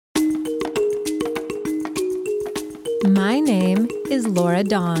My name is Laura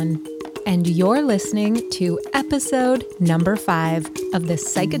Dawn, and you're listening to episode number 5 of the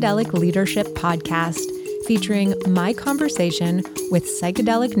Psychedelic Leadership Podcast, featuring my conversation with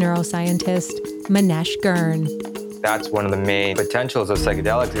psychedelic neuroscientist Manesh Girn. That's one of the main potentials of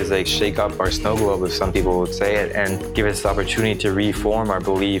psychedelics is they shake up our snow globe, as some people would say it, and give us the opportunity to reform our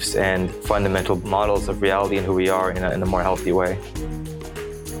beliefs and fundamental models of reality and who we are in a more healthy way.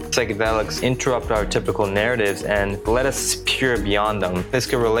 Psychedelics interrupt our typical narratives and let us peer beyond them. This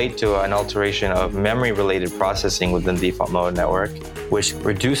could relate to an alteration of memory-related processing within the default mode network, which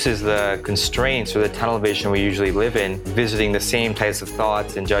reduces the constraints or the tunnel vision we usually live in, visiting the same types of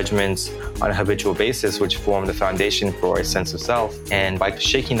thoughts and judgments on a habitual basis, which form the foundation for a sense of self. And by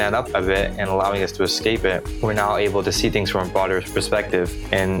shaking that up a bit and allowing us to escape it, we're now able to see things from a broader perspective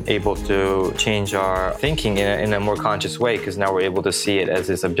and able to change our thinking in a more conscious way, because now we're able to see it as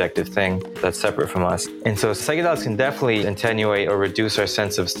this objective thing that's separate from us. And so psychedelics can definitely attenuate or reduce our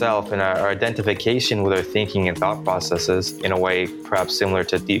sense of self and our identification with our thinking and thought processes in a way perhaps similar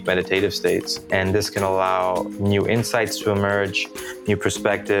to deep meditative states. And this can allow new insights to emerge, new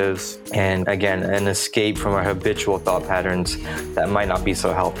perspectives, and again, an escape from our habitual thought patterns that might not be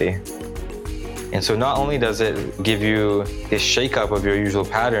so healthy. And so not only does it give you this shakeup of your usual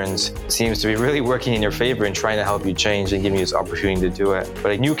patterns, it seems to be really working in your favor and trying to help you change and giving you this opportunity to do it.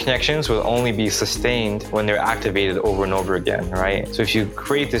 But new connections will only be sustained when they're activated over and over again, right? So if you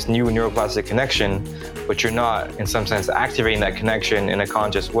create this new neuroplastic connection, but you're not, in some sense, activating that connection in a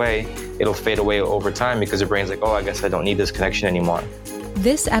conscious way, it'll fade away over time because your brain's like, oh, I guess I don't need this connection anymore.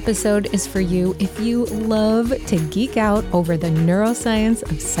 This episode is for you if you love to geek out over the neuroscience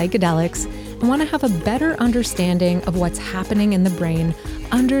of psychedelics and want to have a better understanding of what's happening in the brain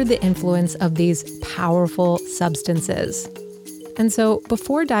under the influence of these powerful substances. And so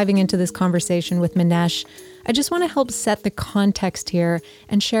before diving into this conversation with Manesh, I just want to help set the context here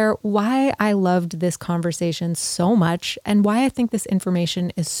and share why I loved this conversation so much and why I think this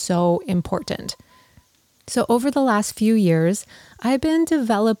information is so important. So over the last few years, I've been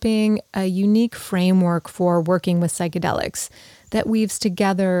developing a unique framework for working with psychedelics that weaves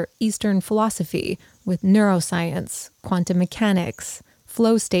together Eastern philosophy with neuroscience, quantum mechanics,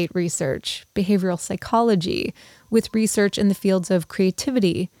 flow state research, behavioral psychology, with research in the fields of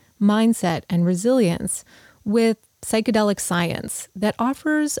creativity, mindset, and resilience, with psychedelic science that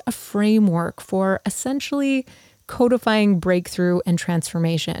offers a framework for essentially codifying breakthrough and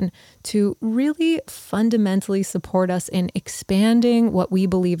transformation to really fundamentally support us in expanding what we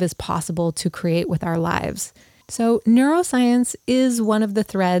believe is possible to create with our lives. So neuroscience is one of the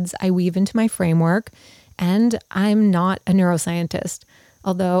threads I weave into my framework, and I'm not a neuroscientist,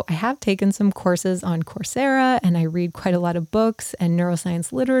 although I have taken some courses on Coursera and I read quite a lot of books and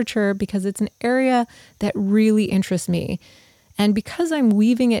neuroscience literature because it's an area that really interests me. And because I'm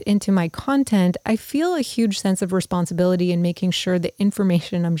weaving it into my content, I feel a huge sense of responsibility in making sure the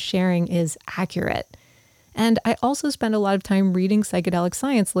information I'm sharing is accurate. And I also spend a lot of time reading psychedelic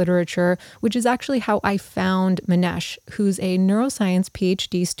science literature, which is actually how I found Manesh, who's a neuroscience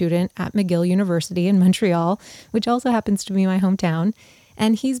PhD student at McGill University in Montreal, which also happens to be my hometown.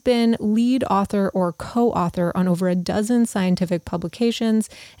 And he's been lead author or co-author on over a dozen scientific publications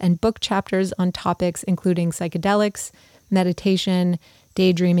and book chapters on topics including psychedelics, meditation,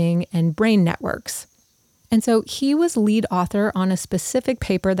 daydreaming, and brain networks. And so he was lead author on a specific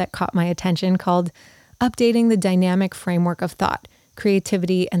paper that caught my attention called Updating the Dynamic Framework of Thought,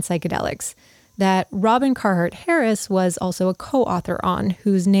 Creativity, and Psychedelics, that Robin Carhart-Harris was also a co-author on,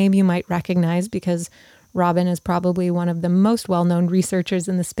 whose name you might recognize because Robin is probably one of the most well-known researchers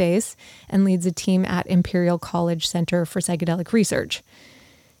in the space and leads a team at Imperial College Center for Psychedelic Research.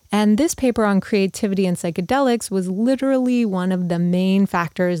 And this paper on creativity and psychedelics was literally one of the main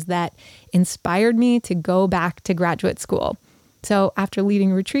factors that inspired me to go back to graduate school. So after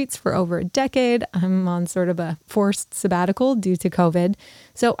leading retreats for over a decade, I'm on sort of a forced sabbatical due to COVID.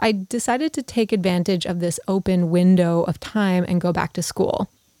 So I decided to take advantage of this open window of time and go back to school.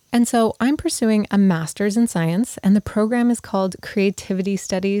 And so I'm pursuing a master's in science, and the program is called Creativity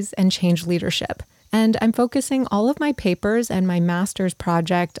Studies and Change Leadership. And I'm focusing all of my papers and my master's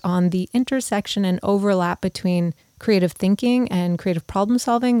project on the intersection and overlap between creative thinking and creative problem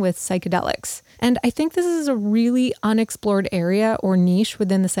solving with psychedelics. And I think this is a really unexplored area or niche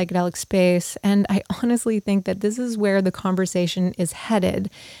within the psychedelic space. And I honestly think that this is where the conversation is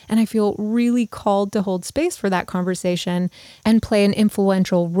headed. And I feel really called to hold space for that conversation and play an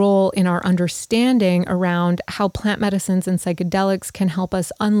influential role in our understanding around how plant medicines and psychedelics can help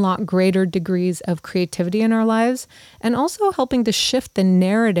us unlock greater degrees of creativity in our lives, and also helping to shift the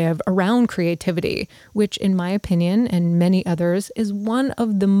narrative around creativity, which in my opinion opinion, and many others, is one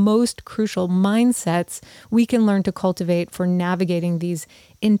of the most crucial mindsets we can learn to cultivate for navigating these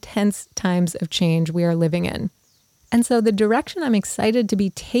intense times of change we are living in. And so the direction I'm excited to be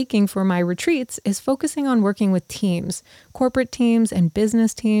taking for my retreats is focusing on working with teams, corporate teams and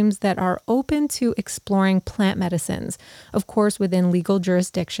business teams that are open to exploring plant medicines, of course within legal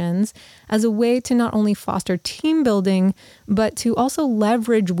jurisdictions, as a way to not only foster team building, but to also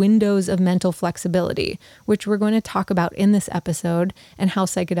leverage windows of mental flexibility, which we're going to talk about in this episode, and how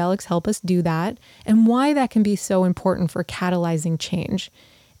psychedelics help us do that, and why that can be so important for catalyzing change.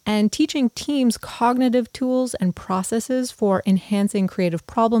 And teaching teams cognitive tools and processes for enhancing creative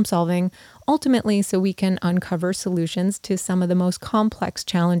problem solving, ultimately so we can uncover solutions to some of the most complex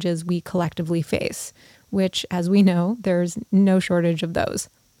challenges we collectively face, which, as we know, there's no shortage of those.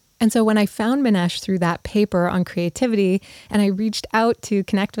 And so when I found Manesh through that paper on creativity, and I reached out to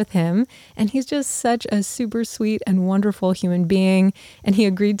connect with him, and he's just such a super sweet and wonderful human being, and he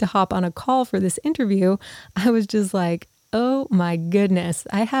agreed to hop on a call for this interview, I was just like, oh my goodness,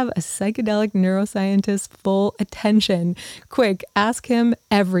 I have a psychedelic neuroscientist full attention. Quick, ask him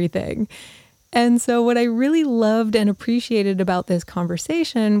everything. And so what I really loved and appreciated about this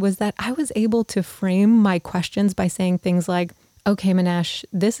conversation was that I was able to frame my questions by saying things like, okay, Manesh,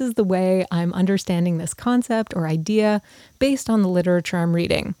 this is the way I'm understanding this concept or idea based on the literature I'm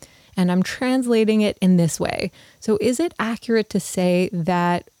reading. And I'm translating it in this way. So is it accurate to say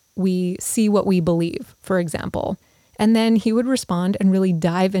that we see what we believe, for example? And then he would respond and really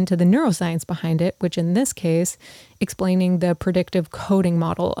dive into the neuroscience behind it, which in this case, explaining the predictive coding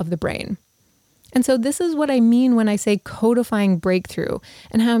model of the brain. And so this is what I mean when I say codifying breakthrough,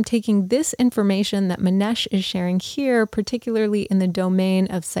 and how I'm taking this information that Manesh is sharing here, particularly in the domain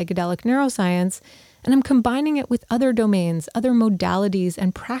of psychedelic neuroscience, and I'm combining it with other domains, other modalities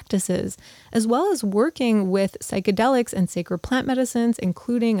and practices, as well as working with psychedelics and sacred plant medicines,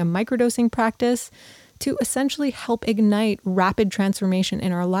 including a microdosing practice, to essentially help ignite rapid transformation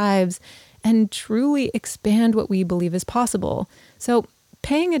in our lives and truly expand what we believe is possible. So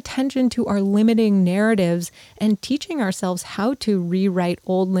paying attention to our limiting narratives and teaching ourselves how to rewrite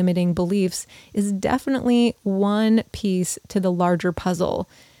old limiting beliefs is definitely one piece to the larger puzzle.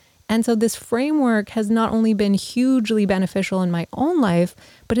 And so this framework has not only been hugely beneficial in my own life,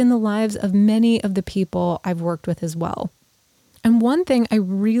 but in the lives of many of the people I've worked with as well. And one thing I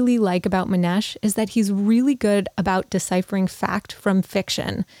really like about Manesh is that he's really good about deciphering fact from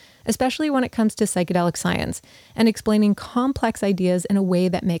fiction, especially when it comes to psychedelic science, and explaining complex ideas in a way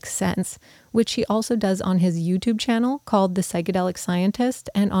that makes sense, which he also does on his YouTube channel called The Psychedelic Scientist,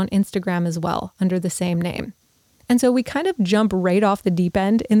 and on Instagram as well, under the same name. And so we kind of jump right off the deep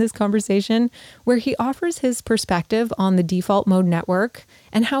end in this conversation, where he offers his perspective on the default mode network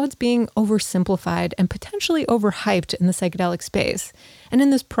and how it's being oversimplified and potentially overhyped in the psychedelic space. And in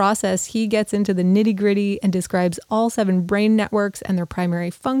this process, he gets into the nitty-gritty and describes all 7 brain networks and their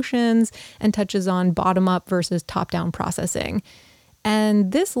primary functions, and touches on bottom-up versus top-down processing.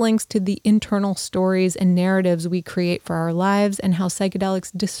 And this links to the internal stories and narratives we create for our lives, and how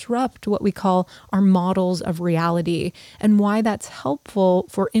psychedelics disrupt what we call our models of reality, and why that's helpful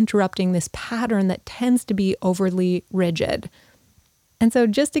for interrupting this pattern that tends to be overly rigid. And so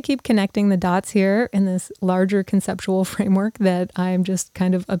just to keep connecting the dots here in this larger conceptual framework that I'm just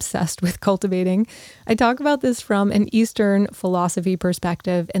kind of obsessed with cultivating, I talk about this from an Eastern philosophy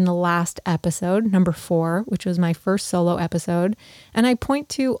perspective in the last episode, number 4, which was my first solo episode. And I point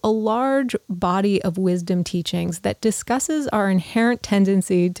to a large body of wisdom teachings that discusses our inherent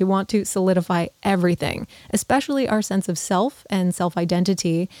tendency to want to solidify everything, especially our sense of self and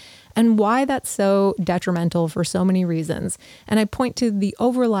self-identity, and why that's so detrimental for so many reasons. And I point to the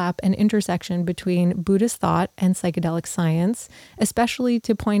overlap and intersection between Buddhist thought and psychedelic science, especially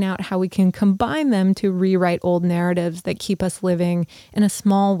to point out how we can combine them to rewrite old narratives that keep us living in a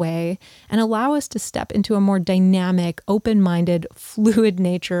small way and allow us to step into a more dynamic, open-minded, fluid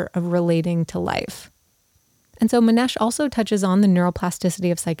nature of relating to life. And so Manesh also touches on the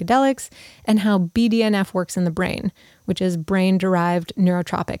neuroplasticity of psychedelics and how BDNF works in the brain, which is brain-derived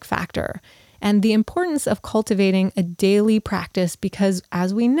neurotropic factor, and the importance of cultivating a daily practice because,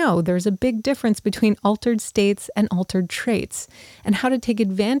 as we know, there's a big difference between altered states and altered traits, and how to take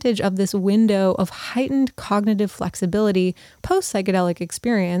advantage of this window of heightened cognitive flexibility post-psychedelic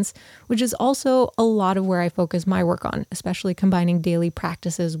experience, which is also a lot of where I focus my work on, especially combining daily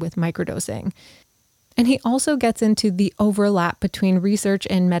practices with microdosing. And he also gets into the overlap between research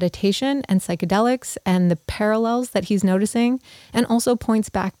in meditation and psychedelics and the parallels that he's noticing, and also points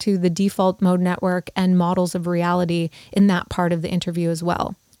back to the default mode network and models of reality in that part of the interview as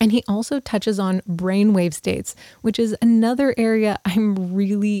well. And he also touches on brainwave states, which is another area I'm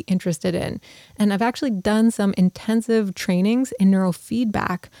really interested in. And I've actually done some intensive trainings in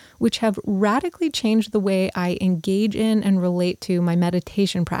neurofeedback, which have radically changed the way I engage in and relate to my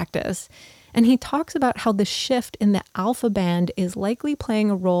meditation practice. And he talks about how the shift in the alpha band is likely playing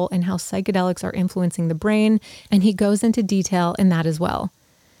a role in how psychedelics are influencing the brain, and he goes into detail in that as well.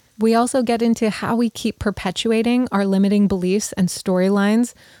 We also get into how we keep perpetuating our limiting beliefs and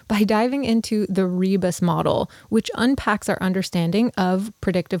storylines by diving into the Rebus model, which unpacks our understanding of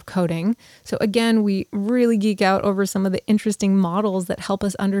predictive coding. So again, we really geek out over some of the interesting models that help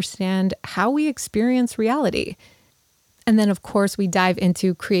us understand how we experience reality. And then, of course, we dive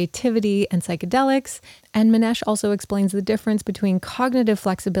into creativity and psychedelics. And Manesh also explains the difference between cognitive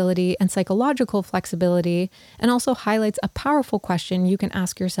flexibility and psychological flexibility, and also highlights a powerful question you can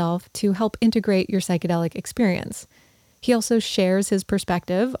ask yourself to help integrate your psychedelic experience. He also shares his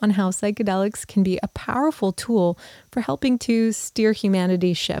perspective on how psychedelics can be a powerful tool for helping to steer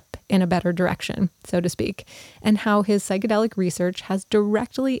humanity's ship in a better direction, so to speak, and how his psychedelic research has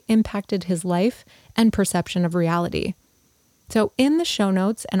directly impacted his life and perception of reality. So in the show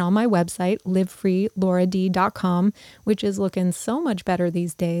notes and on my website, livefreelaurad.com, which is looking so much better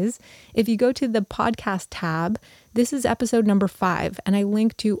these days, if you go to the podcast tab, this is episode number 5, and I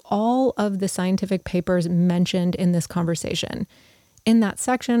link to all of the scientific papers mentioned in this conversation. In that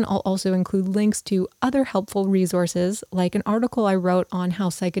section, I'll also include links to other helpful resources, like an article I wrote on how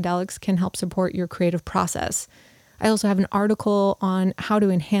psychedelics can help support your creative process. I also have an article on how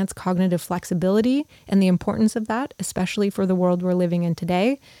to enhance cognitive flexibility and the importance of that, especially for the world we're living in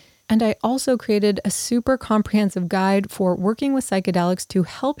today. And I also created a super comprehensive guide for working with psychedelics to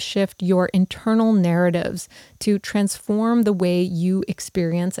help shift your internal narratives to transform the way you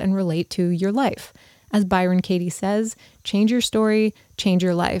experience and relate to your life. As Byron Katie says, change your story, change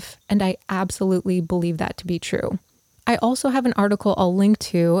your life. And I absolutely believe that to be true. I also have an article I'll link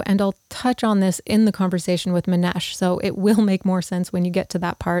to, and I'll touch on this in the conversation with Manesh, so it will make more sense when you get to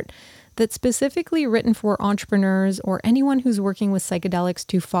that part, that's specifically written for entrepreneurs or anyone who's working with psychedelics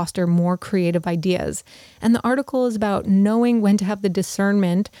to foster more creative ideas. And the article is about knowing when to have the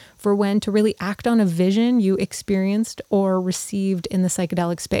discernment for when to really act on a vision you experienced or received in the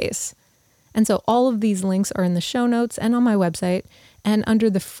psychedelic space. And so all of these links are in the show notes and on my website. And under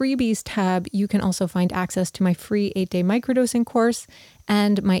the freebies tab, you can also find access to my free 8-day microdosing course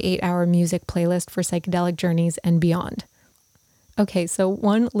and my 8-hour music playlist for psychedelic journeys and beyond. Okay, so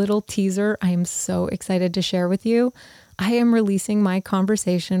one little teaser I am so excited to share with you. I am releasing my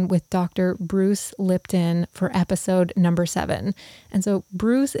conversation with Dr. Bruce Lipton for episode number 7. And so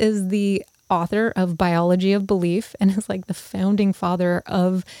Bruce is the author of Biology of Belief and is like the founding father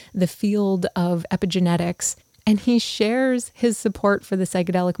of the field of epigenetics. And he shares his support for the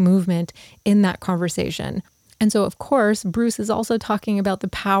psychedelic movement in that conversation. And so, of course, Bruce is also talking about the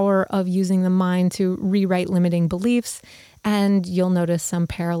power of using the mind to rewrite limiting beliefs. And you'll notice some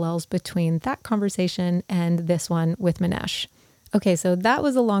parallels between that conversation and this one with Manesh. Okay, so that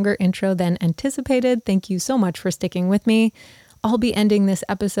was a longer intro than anticipated. Thank you so much for sticking with me. I'll be ending this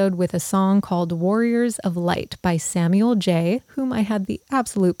episode with a song called Warriors of Light by Samuel J., whom I had the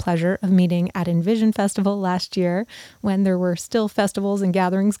absolute pleasure of meeting at Envision Festival last year when there were still festivals and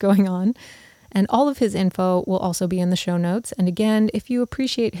gatherings going on. And all of his info will also be in the show notes. And again, if you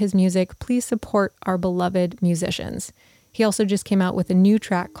appreciate his music, please support our beloved musicians. He also just came out with a new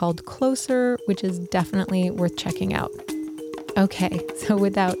track called Closer, which is definitely worth checking out. Okay, so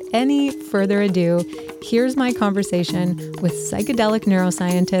without any further ado, here's my conversation with psychedelic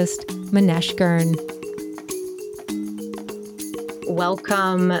neuroscientist Manesh Girn.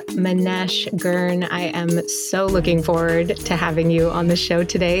 Welcome, Manesh Girn. I am so looking forward to having you on the show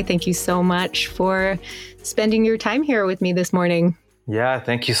today. Thank you so much for spending your time here with me this morning. Yeah,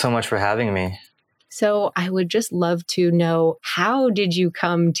 thank you so much for having me. So I would just love to know, how did you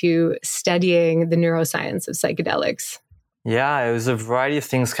come to studying the neuroscience of psychedelics? Yeah, it was a variety of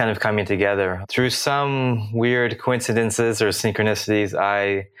things kind of coming together. Through some weird coincidences or synchronicities,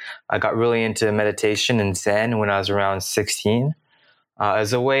 I got really into meditation and Zen when I was around 16.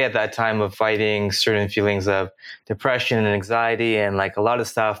 As a way at that time of fighting certain feelings of depression and anxiety and like a lot of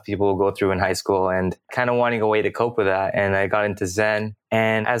stuff people go through in high school, and kind of wanting a way to cope with that. And I got into Zen.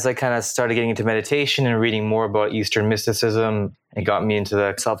 And as I kind of started getting into meditation and reading more about Eastern mysticism, it got me into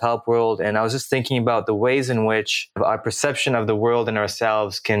the self-help world. And I was just thinking about the ways in which our perception of the world and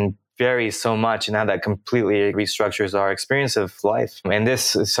ourselves can varies so much and how that completely restructures our experience of life. And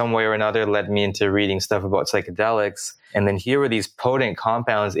this, some way or another, led me into reading stuff about psychedelics. And then here were these potent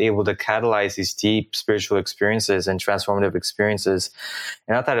compounds able to catalyze these deep spiritual experiences and transformative experiences.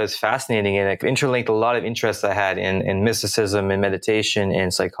 And I thought it was fascinating, and it interlinked a lot of interests I had in mysticism, in meditation, in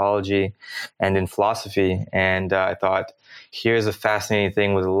psychology, and in philosophy. And I thought, here's a fascinating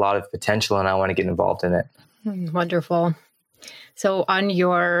thing with a lot of potential, and I want to get involved in it. Wonderful. So on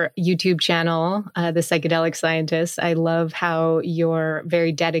your YouTube channel, The Psychedelic Scientist, I love how you're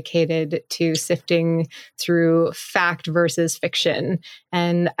very dedicated to sifting through fact versus fiction.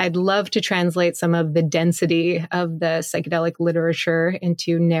 And I'd love to translate some of the density of the psychedelic literature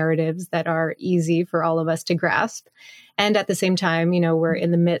into narratives that are easy for all of us to grasp. And at the same time, we're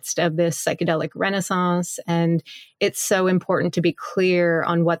in the midst of this psychedelic renaissance, and it's so important to be clear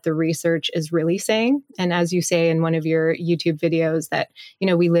on what the research is really saying. And as you say in one of your YouTube videos that,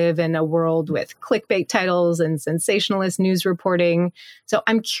 we live in a world with clickbait titles and sensationalist news reporting. So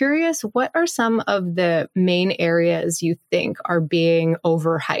I'm curious, what are some of the main areas you think are being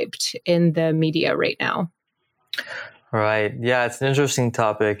overhyped in the media right now? Right. Yeah, it's an interesting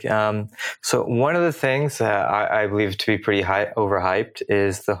topic. So one of the things that I believe to be pretty overhyped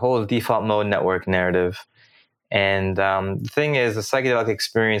is the whole default mode network narrative. And the thing is, the psychedelic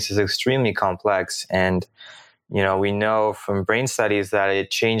experience is extremely complex. And, we know from brain studies that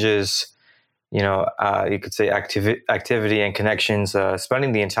it changes, you could say activity and connections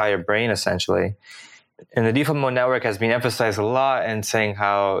spanning the entire brain, essentially. And the default mode network has been emphasized a lot, and saying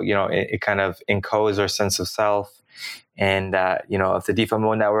how, it kind of encodes our sense of self. And that, if the default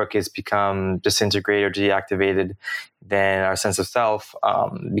mode network is become disintegrated or deactivated, then our sense of self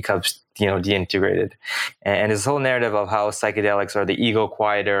becomes, deintegrated. And this whole narrative of how psychedelics are the ego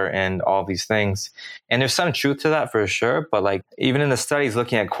quieter and all these things. And there's some truth to that for sure. But even in the studies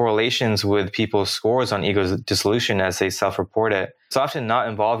looking at correlations with people's scores on ego dissolution as they self-report it, it's often not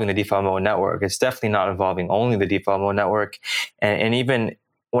involving the default mode network. It's definitely not involving only the default mode network. And even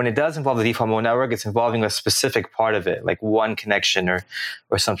when it does involve the default mode network, it's involving a specific part of it, like one connection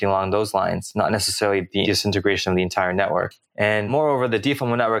or something along those lines, not necessarily the disintegration of the entire network. And moreover, the default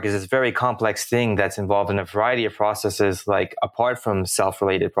mode network is this very complex thing that's involved in a variety of processes, apart from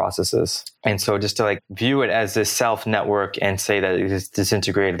self-related processes. And so just to view it as this self network and say that it is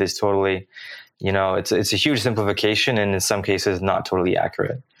disintegrated is totally, it's a huge simplification, and in some cases not totally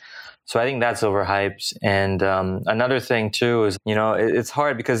accurate. So I think that's overhyped. And another thing too is, it's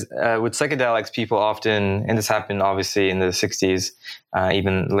hard because with psychedelics, people often, and this happened obviously in the 60s,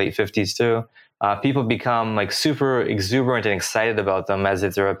 even late 50s too, people become super exuberant and excited about them as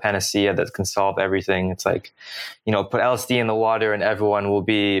if they're a panacea that can solve everything. It's put LSD in the water and everyone will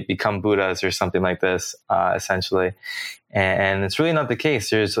become Buddhas or something like this, essentially. And it's really not the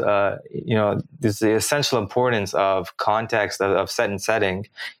case. There's, there's the essential importance of context, of set and setting,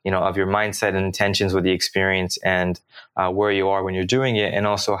 of your mindset and intentions with the experience, and where you are when you're doing it, and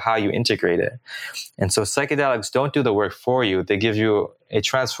also how you integrate it. And so psychedelics don't do the work for you. They give you a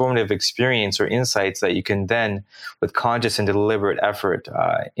transformative experience or insights that you can then, with conscious and deliberate effort,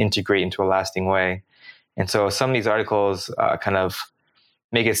 integrate into a lasting way. And so some of these articles kind of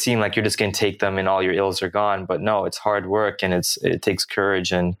make it seem like you're just going to take them and all your ills are gone. But no, it's hard work, and it takes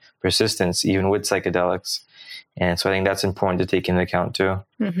courage and persistence, even with psychedelics. And so I think that's important to take into account too.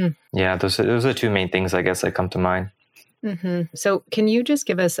 Mm-hmm. Yeah, those are two main things, I guess, that come to mind. Mm-hmm. So can you just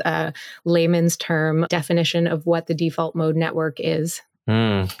give us a layman's term definition of what the default mode network is?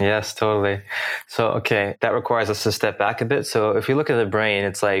 Yes, totally. So, okay, that requires us to step back a bit. So if you look at the brain,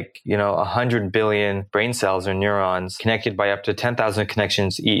 it's 100 billion brain cells or neurons connected by up to 10,000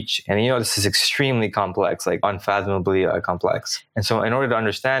 connections each. And this is extremely complex, unfathomably complex. And so in order to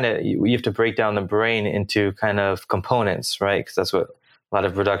understand it, you have to break down the brain into kind of components, right? Because that's what a lot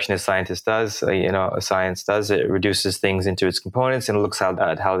of reductionist science does. It reduces things into its components and looks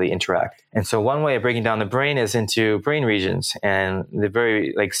at how they interact. And so one way of breaking down the brain is into brain regions. And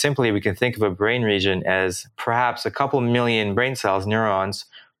simply, we can think of a brain region as perhaps a couple million brain cells, neurons,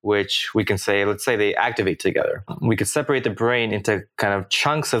 which we can say, let's say they activate together. We could separate the brain into kind of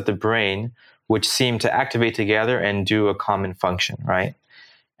chunks of the brain, which seem to activate together and do a common function, right?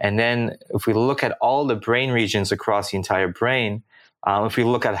 And then if we look at all the brain regions across the entire brain, if we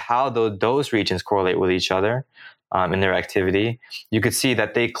look at how those regions correlate with each other in their activity, you could see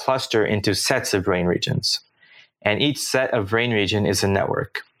that they cluster into sets of brain regions. And each set of brain region is a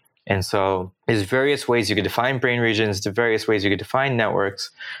network. And so there's various ways you could define brain regions, the various ways you could define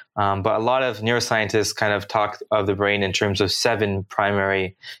networks. But a lot of neuroscientists kind of talk of the brain in terms of 7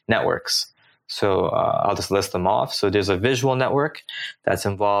 primary networks. So I'll just list them off. So there's a visual network that's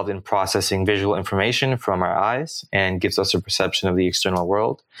involved in processing visual information from our eyes and gives us a perception of the external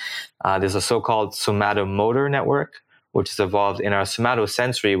world. There's a so-called somatomotor network, which is involved in our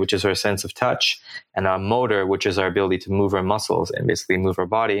somatosensory, which is our sense of touch, and our motor, which is our ability to move our muscles and basically move our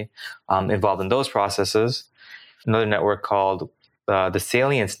body, involved in those processes. Another network called the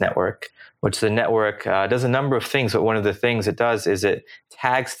salience network, which is a network, does a number of things, but one of the things it does is it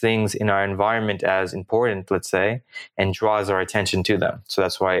tags things in our environment as important, let's say, and draws our attention to them. So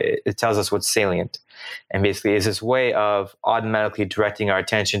that's why it tells us what's salient. And basically is this way of automatically directing our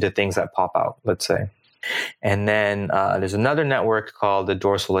attention to things that pop out, let's say. And then there's another network called the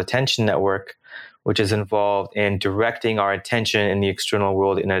dorsal attention network, which is involved in directing our attention in the external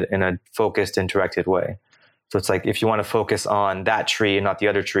world in a focused and directed way. So it's like if you want to focus on that tree and not the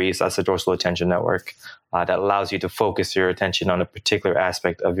other trees, that's the dorsal attention network that allows you to focus your attention on a particular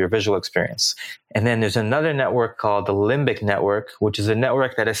aspect of your visual experience. And then there's another network called the limbic network, which is a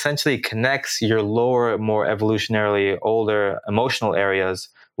network that essentially connects your lower, more evolutionarily older emotional areas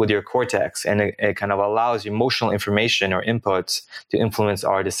with your cortex. And it kind of allows emotional information or inputs to influence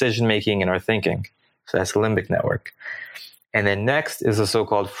our decision-making and our thinking. So that's the limbic network. And then next is the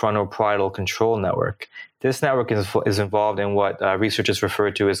so-called frontoparietal control network. This network is involved in what researchers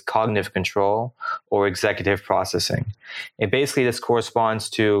refer to as cognitive control or executive processing. It basically just corresponds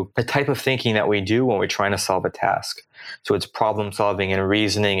to the type of thinking that we do when we're trying to solve a task. So it's problem solving and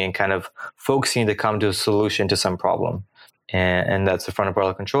reasoning and kind of focusing to come to a solution to some problem. And that's the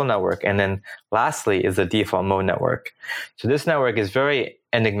frontoparietal control network. And then lastly is the default mode network. So this network is very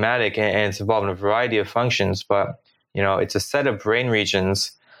enigmatic and it's involved in a variety of functions, but it's a set of brain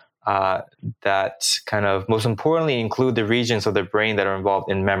regions that kind of most importantly include the regions of the brain that are involved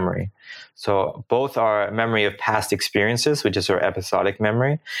in memory. So both our memory of past experiences, which is our episodic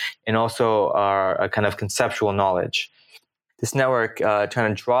memory, and also our kind of conceptual knowledge. This network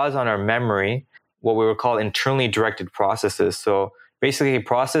kind of draws on our memory, what we would call internally directed processes. So basically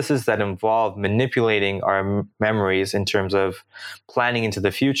processes that involve manipulating our memories in terms of planning into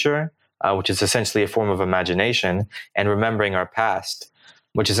the future, which is essentially a form of imagination, and remembering our past,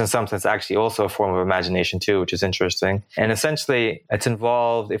 which is in some sense actually also a form of imagination too, which is interesting. And essentially it's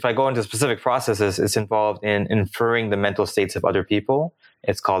involved, if I go into specific processes, it's involved in inferring the mental states of other people.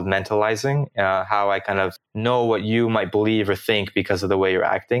 It's called mentalizing, how I kind of know what you might believe or think because of the way you're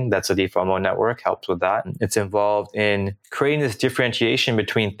acting. That's a default mode network, helps with that. It's involved in creating this differentiation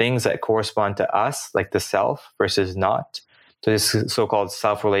between things that correspond to us, like the self, versus not. So this is so-called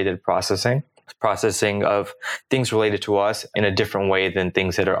self-related processing of things related to us in a different way than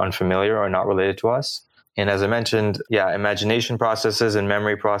things that are unfamiliar or not related to us. And as I mentioned, imagination processes and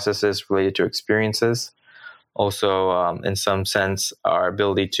memory processes related to experiences. Also, in some sense, our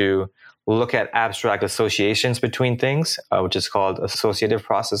ability to look at abstract associations between things, which is called associative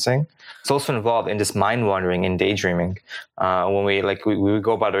processing. It's also involved in just mind wandering and daydreaming. When we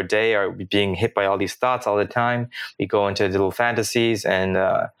go about our day, are being hit by all these thoughts all the time. We go into little fantasies and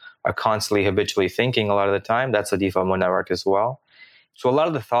are constantly habitually thinking a lot of the time. That's a default mode network as well. So a lot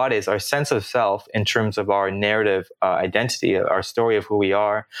of the thought is our sense of self in terms of our narrative identity, our story of who we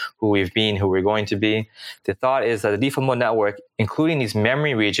are, who we've been, who we're going to be. The thought is that the default mode network, including these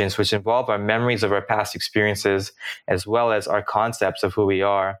memory regions, which involve our memories of our past experiences, as well as our concepts of who we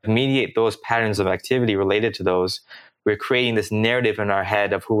are, mediate those patterns of activity related to those. We're creating this narrative in our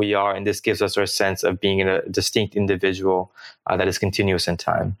head of who we are, and this gives us our sense of being a distinct individual that is continuous in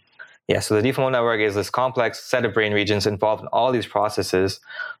time. So the default mode network is this complex set of brain regions involved in all these processes.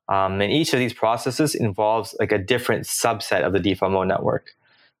 And each of these processes involves like a different subset of the default mode network.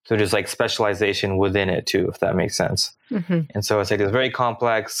 So there's like specialization within it too, if that makes sense. Mm-hmm. And so it's like this very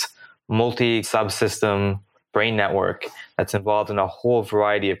complex, multi-subsystem brain network that's involved in a whole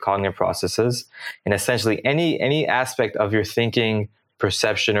variety of cognitive processes. And essentially any aspect of your thinking,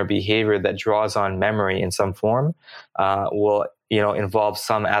 perception, or behavior that draws on memory in some form will involve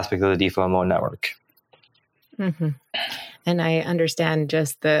some aspect of the default mode network. Mm-hmm. And I understand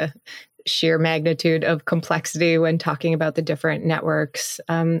just the sheer magnitude of complexity when talking about the different networks.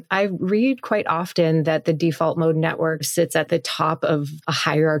 I read quite often that the default mode network sits at the top of a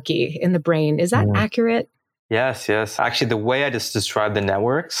hierarchy in the brain. Is that accurate? Yes. Actually, the way I just described the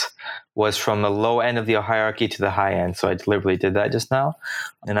networks was from the low end of the hierarchy to the high end. So I deliberately did that just now.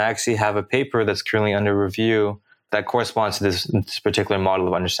 And I actually have a paper that's currently under review that corresponds to this particular model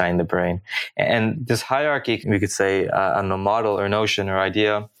of understanding the brain. And this hierarchy, we could say, on the model or notion or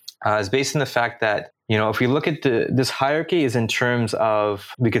idea, is based on the fact that, If we look at this hierarchy is in terms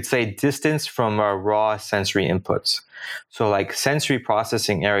of, we could say, distance from our raw sensory inputs. So like sensory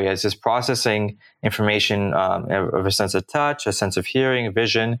processing areas is processing information of a sense of touch, a sense of hearing,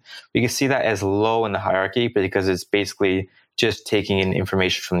 vision. We can see that as low in the hierarchy because it's basically just taking in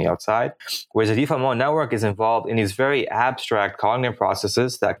information from the outside. Whereas the default mode network is involved in these very abstract cognitive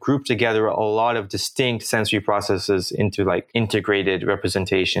processes that group together a lot of distinct sensory processes into like integrated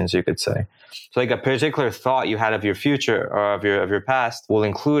representations, you could say. So like a particular thought you had of your future or of your past will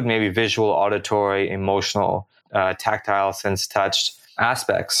include maybe visual, auditory, emotional, tactile, sense touched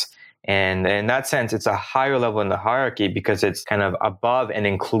aspects. And in that sense, it's a higher level in the hierarchy because it's kind of above and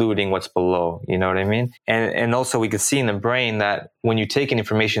including what's below. You know what I mean? And also we could see in the brain that when you take in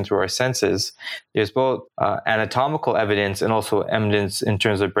information through our senses, there's both anatomical evidence and also evidence in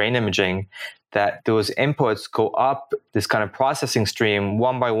terms of brain imaging that those inputs go up this kind of processing stream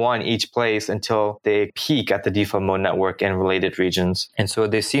one by one each place until they peak at the default mode network and related regions. And so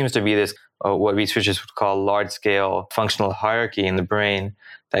there seems to be this what researchers would call large-scale functional hierarchy in the brain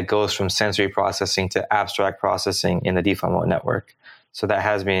that goes from sensory processing to abstract processing in the default mode network. So that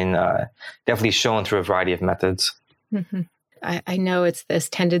has been definitely shown through a variety of methods. Mm-hmm. I know it's this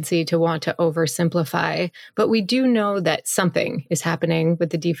tendency to want to oversimplify, but we do know that something is happening with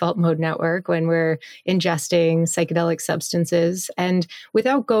the default mode network when we're ingesting psychedelic substances. And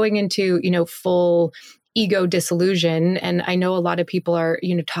without going into, full ego disillusion. And I know a lot of people are,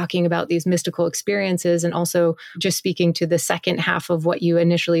 talking about these mystical experiences and also just speaking to the second half of what you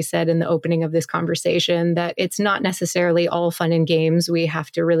initially said in the opening of this conversation, that it's not necessarily all fun and games. We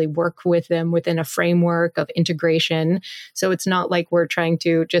have to really work with them within a framework of integration. So it's not like we're trying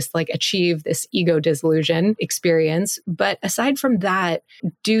to just like achieve this ego disillusion experience. But aside from that,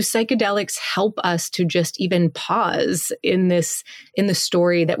 do psychedelics help us to just even pause in the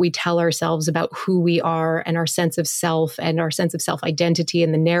story that we tell ourselves about who we are and our sense of self and our sense of self-identity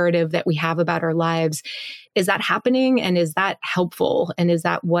and the narrative that we have about our lives? Is that happening? And is that helpful? And is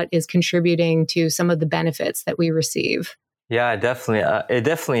that what is contributing to some of the benefits that we receive? Yeah, definitely. It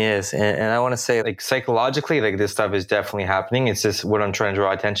definitely is. And I want to say, like, psychologically, like, this stuff is definitely happening. It's just what I'm trying to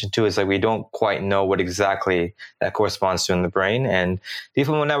draw attention to is like we don't quite know what exactly that corresponds to in the brain. And the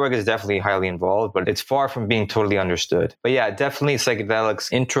default mode network is definitely highly involved, but it's far from being totally understood. But yeah, definitely psychedelics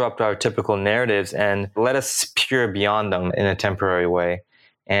interrupt our typical narratives and let us peer beyond them in a temporary way.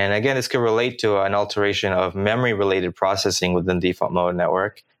 And again, this could relate to an alteration of memory-related processing within the default mode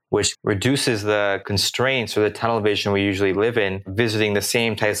network, which reduces the constraints or the tunnel vision we usually live in, visiting the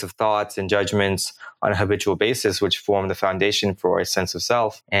same types of thoughts and judgments on a habitual basis, which form the foundation for a sense of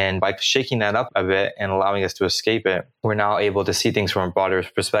self. And by shaking that up a bit and allowing us to escape it, we're now able to see things from a broader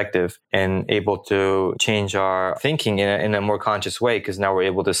perspective and able to change our thinking in a more conscious way, because now we're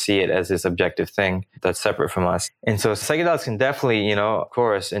able to see it as this objective thing that's separate from us. And so psychedelics can definitely, of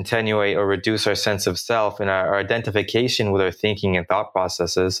course, attenuate or reduce our sense of self and our identification with our thinking and thought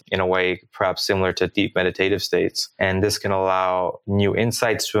processes in a way perhaps similar to deep meditative states. And this can allow new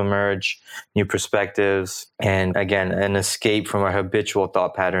insights to emerge, new perspectives, and again, an escape from our habitual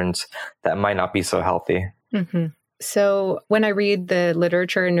thought patterns that might not be so healthy. Mm-hmm. So when I read the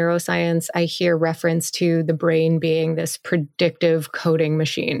literature in neuroscience, I hear reference to the brain being this predictive coding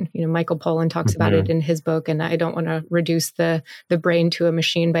machine. Michael Pollan talks about it in his book, and I don't want to reduce the brain to a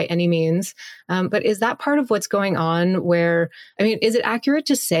machine by any means. But is that part of what's going on where, is it accurate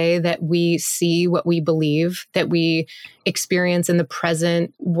to say that we see what we believe, that we experience in the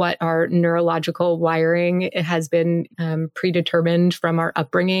present what our neurological wiring has been predetermined from our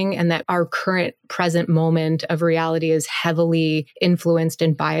upbringing, and that our current present moment of reality is heavily influenced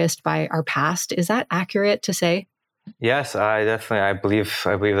and biased by our past? Is that accurate to say? Yes, I believe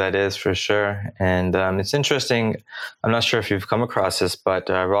that is for sure. And it's interesting. I'm not sure if you've come across this, but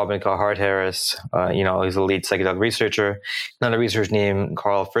Robin Carhart-Harris, he's a lead psychedelic researcher. Another researcher named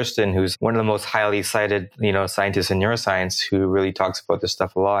Carl Friston, who's one of the most highly cited, scientists in neuroscience, who really talks about this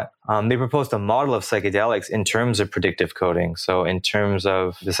stuff a lot. They proposed a model of psychedelics in terms of predictive coding. So in terms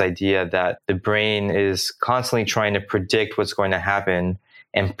of this idea that the brain is constantly trying to predict what's going to happen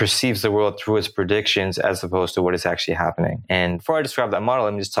and perceives the world through its predictions as opposed to what is actually happening. And before I describe that model,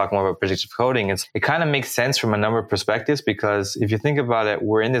 let me just talk more about predictive coding. It kind of makes sense from a number of perspectives, because if you think about it,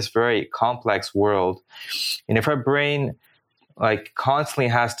 we're in this very complex world. And if our brain constantly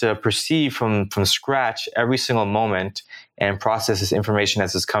has to perceive from scratch every single moment and process this information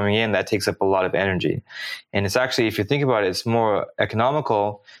as it's coming in, that takes up a lot of energy. And it's actually, if you think about it, it's more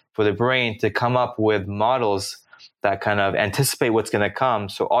economical for the brain to come up with models that kind of anticipate what's going to come.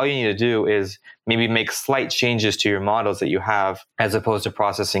 So all you need to do is maybe make slight changes to your models that you have, as opposed to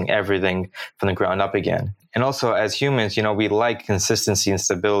processing everything from the ground up again. And also, as humans, we like consistency and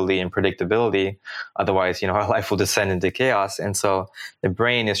stability and predictability. Otherwise, our life will descend into chaos. And so the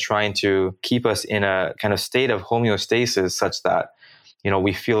brain is trying to keep us in a kind of state of homeostasis such that,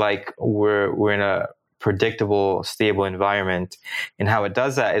 we feel like we're in a predictable, stable environment. And how it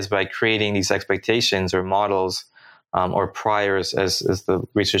does that is by creating these expectations or models, or priors, as the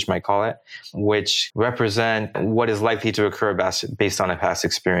research might call it, which represent what is likely to occur based on past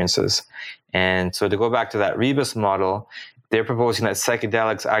experiences. And so to go back to that rebus model, they're proposing that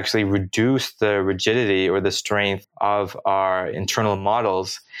psychedelics actually reduce the rigidity or the strength of our internal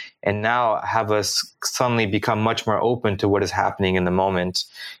models, and now have us suddenly become much more open to what is happening in the moment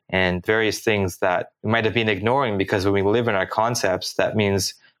and various things that we might have been ignoring, because when we live in our concepts, that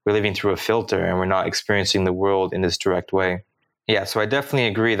means we're living through a filter and we're not experiencing the world in this direct way. Yeah, so I definitely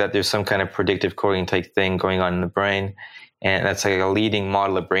agree that there's some kind of predictive coding type thing going on in the brain. And that's like a leading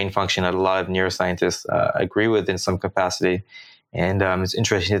model of brain function that a lot of neuroscientists agree with in some capacity. And it's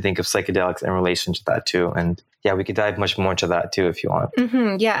interesting to think of psychedelics in relation to that too. And yeah, we could dive much more into that too, if you want.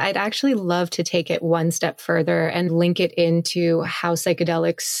 Mm-hmm. Yeah, I'd actually love to take it one step further and link it into how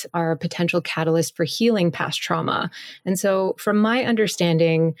psychedelics are a potential catalyst for healing past trauma. And so from my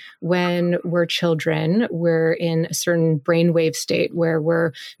understanding, when we're children, we're in a certain brainwave state where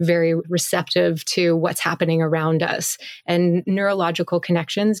we're very receptive to what's happening around us. And neurological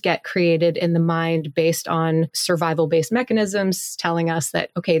connections get created in the mind based on survival-based mechanisms telling us that,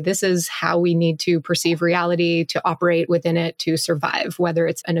 okay, this is how we need to perceive reality, to operate within it, to survive, whether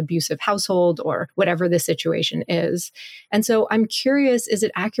it's an abusive household or whatever the situation is. And so I'm curious, is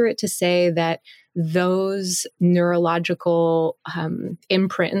it accurate to say that those neurological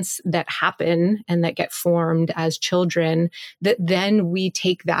imprints that happen and that get formed as children, that then we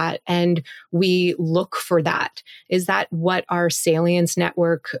take that and we look for that? Is that what our salience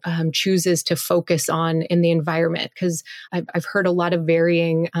network chooses to focus on in the environment? Because I've heard a lot of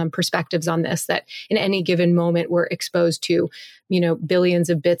varying perspectives on this, that in any given moment we're exposed to billions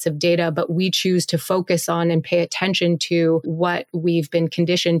of bits of data, but we choose to focus on and pay attention to what we've been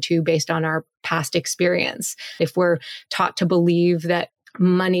conditioned to based on our past experience. If we're taught to believe that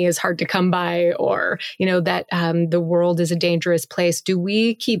money is hard to come by, or, that the world is a dangerous place, do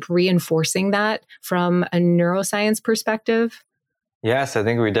we keep reinforcing that from a neuroscience perspective? Yes, I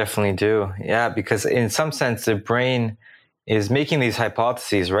think we definitely do. Yeah, because in some sense, the brain is making these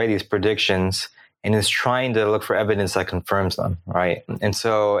hypotheses, right? These predictions, and is trying to look for evidence that confirms them, right? And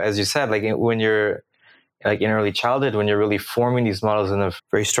so, as you said, like when you're in early childhood, when you're really forming these models in a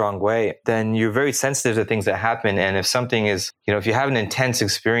very strong way, then you're very sensitive to things that happen. And if something is, if you have an intense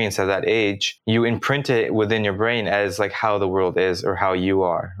experience at that age, you imprint it within your brain as like how the world is or how you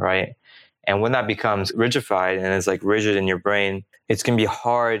are, right? And when that becomes rigidified and is like rigid in your brain, it's going to be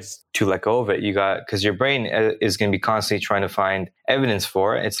hard to let go of it. Because your brain is going to be constantly trying to find evidence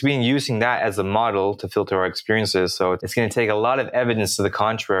for it. It's been using that as a model to filter our experiences. So it's going to take a lot of evidence to the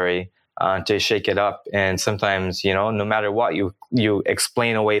contrary to shake it up. And sometimes, no matter what, you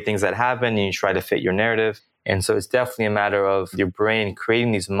explain away things that happen and you try to fit your narrative. And so it's definitely a matter of your brain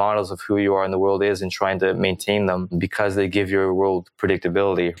creating these models of who you are in the world is and trying to maintain them because they give your world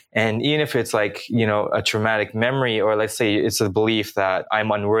predictability. And even if it's like, a traumatic memory, or let's say it's a belief that I'm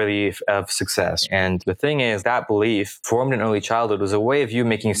unworthy of success. And the thing is, that belief formed in early childhood was a way of you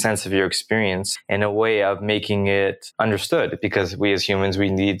making sense of your experience and a way of making it understood, because we as humans, we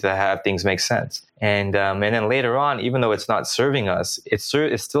need to have things make sense. And then later on, even though it's not serving us, it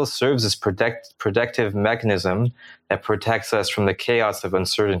still serves as protective mechanism that protects us from the chaos of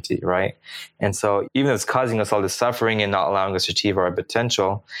uncertainty, right? And so even though it's causing us all this suffering and not allowing us to achieve our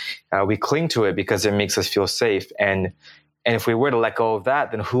potential, we cling to it because it makes us feel safe. And if we were to let go of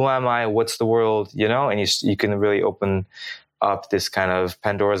that, then who am I? What's the world? And you can really open up this kind of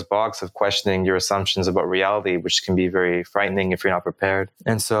Pandora's box of questioning your assumptions about reality, which can be very frightening if you're not prepared.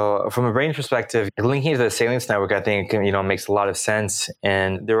 And so from a brain perspective, linking to the salience network, I think, makes a lot of sense.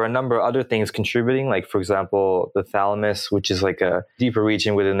 And there are a number of other things contributing, like, for example, the thalamus, which is like a deeper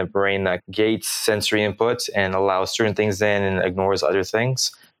region within the brain that gates sensory input and allows certain things in and ignores other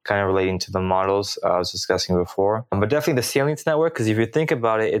things, kind of relating to the models I was discussing before. But definitely the salience network, because if you think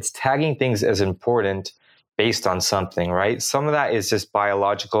about it, it's tagging things as important based on something, right? Some of that is just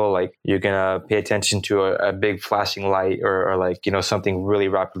biological, like you're going to pay attention to a big flashing light or like, something really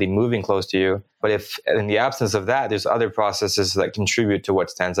rapidly moving close to you. But if in the absence of that, there's other processes that contribute to what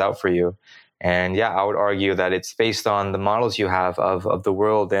stands out for you. And yeah, I would argue that it's based on the models you have of the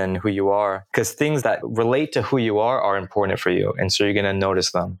world and who you are, because things that relate to who you are important for you. And so you're going to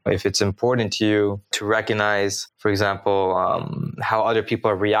notice them. If it's important to you to recognize, for example, how other people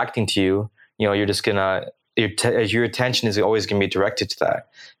are reacting to you, you're just going to, your attention is always going to be directed to that.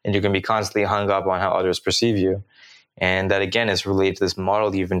 And you're going to be constantly hung up on how others perceive you. And that, again, is related to this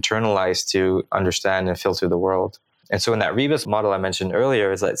model you've internalized to understand and filter the world. And so in that Rebus model I mentioned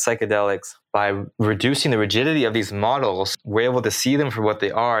earlier, is that psychedelics, by reducing the rigidity of these models, we're able to see them for what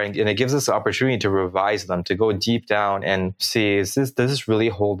they are. And it gives us the opportunity to revise them, to go deep down and see, does this really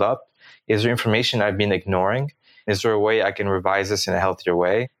hold up? Is there information I've been ignoring? Is there a way I can revise this in a healthier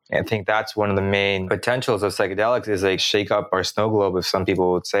way? And I think that's one of the main potentials of psychedelics, is like shake up our snow globe, if some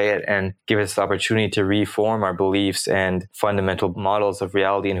people would say it, and give us the opportunity to reform our beliefs and fundamental models of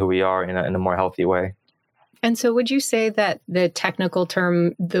reality and who we are in a more healthy way. And so would you say that the technical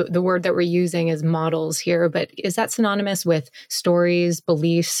term, the word that we're using is models here, but is that synonymous with stories,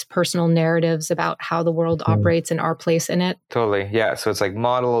 beliefs, personal narratives about how the world operates and our place in it? Totally. Yeah. So it's like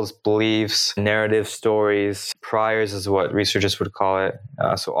models, beliefs, narrative, stories, priors is what researchers would call it.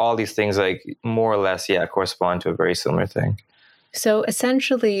 So all these things, like, more or less, correspond to a very similar thing. So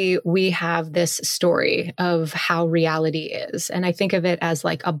essentially, we have this story of how reality is. And I think of it as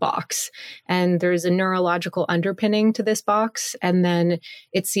like a box. And there's a neurological underpinning to this box. And then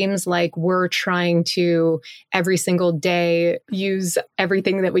it seems like we're trying to, every single day, use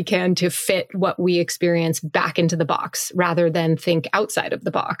everything that we can to fit what we experience back into the box, rather than think outside of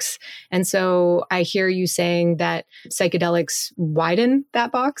the box. And so I hear you saying that psychedelics widen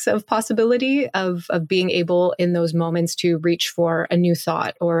that box of possibility of being able in those moments to reach for a new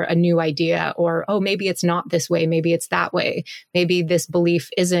thought or a new idea, or, oh, maybe it's not this way, maybe it's that way. Maybe this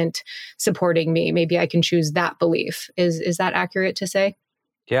belief isn't supporting me. Maybe I can choose that belief. Is that accurate to say?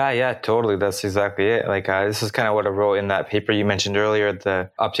 Yeah, totally. That's exactly it. Like, this is kind of what I wrote in that paper you mentioned earlier,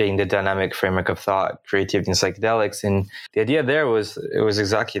 the updating the dynamic framework of thought, creativity, and psychedelics. And the idea there was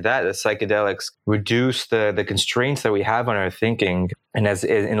exactly that. The psychedelics reduce the constraints that we have on our thinking. And as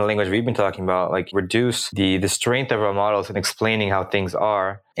in the language we've been talking about, like, reduce the strength of our models in explaining how things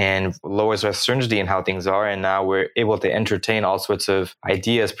are, and lowers our certainty in how things are. And now we're able to entertain all sorts of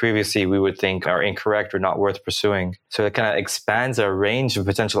ideas previously we would think are incorrect or not worth pursuing. So it kind of expands our range of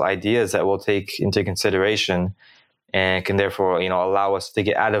potential ideas that we'll take into consideration, and can therefore, allow us to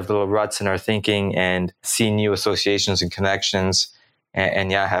get out of little ruts in our thinking and see new associations and connections,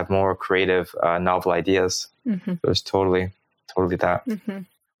 and have more creative, novel ideas. Mm-hmm. So it's totally that. Mm-hmm.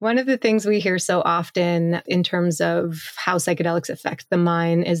 One of the things we hear so often in terms of how psychedelics affect the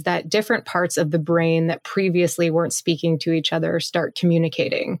mind is that different parts of the brain that previously weren't speaking to each other start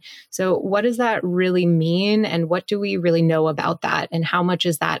communicating. So what does that really mean? And what do we really know about that? And how much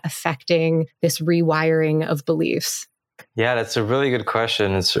is that affecting this rewiring of beliefs? Yeah, that's a really good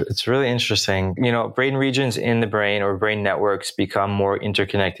question. It's really interesting. Brain regions in the brain, or brain networks, become more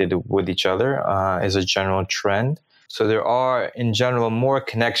interconnected with each other is a general trend. So there are, in general, more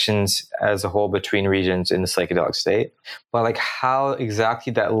connections as a whole between regions in the psychedelic state. But like how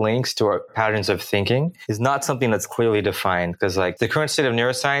exactly that links to our patterns of thinking is not something that's clearly defined, because like the current state of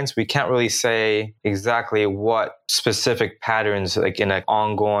neuroscience, we can't really say exactly what specific patterns, like in an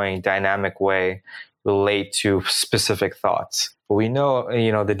ongoing dynamic way, relate to specific thoughts. But we know,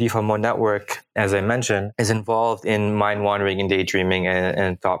 the default mode network, as I mentioned, is involved in mind wandering and daydreaming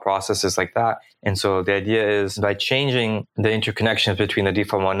and thought processes like that. And so the idea is, by changing the interconnections between the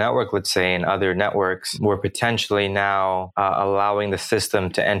default mode network, let's say, and other networks, we're potentially now allowing the system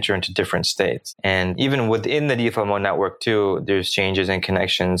to enter into different states. And even within the default mode network too, there's changes and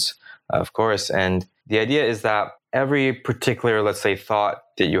connections, of course. And the idea is that every particular, let's say, thought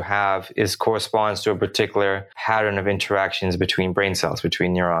that you have corresponds to a particular pattern of interactions between brain cells,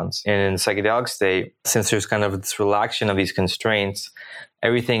 between neurons. And in the psychedelic state, since there's kind of this relaxation of these constraints,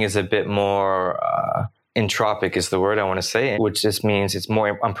 everything is a bit more entropic is the word I want to say, which just means it's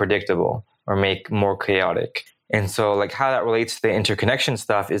more unpredictable or more chaotic. And so like how that relates to the interconnection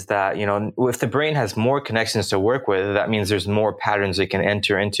stuff is that, if the brain has more connections to work with, that means there's more patterns it can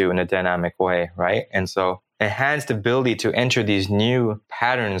enter into in a dynamic way, right? And so enhanced ability to enter these new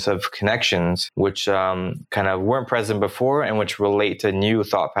patterns of connections, which kind of weren't present before and which relate to new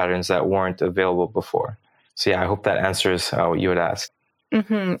thought patterns that weren't available before. So yeah, I hope that answers what you had asked.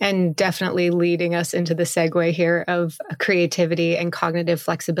 Mm-hmm. And definitely leading us into the segue here of creativity and cognitive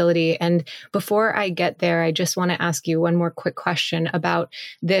flexibility. And before I get there, I just want to ask you one more quick question about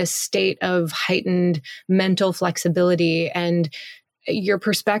this state of heightened mental flexibility. And your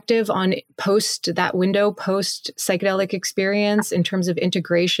perspective on post psychedelic experience in terms of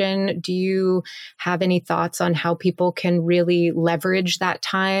integration. Do you have any thoughts on how people can really leverage that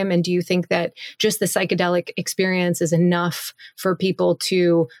time? And do you think that just the psychedelic experience is enough for people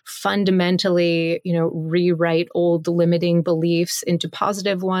to fundamentally, rewrite old limiting beliefs into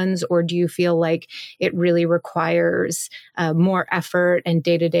positive ones? Or do you feel like it really requires more effort and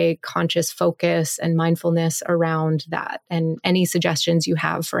day-to-day conscious focus and mindfulness around that? And any suggestions you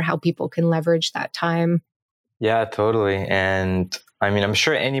have for how people can leverage that time? Yeah, totally. And I mean, I'm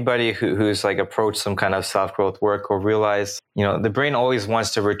sure anybody who's like approached some kind of self-growth work will realize, the brain always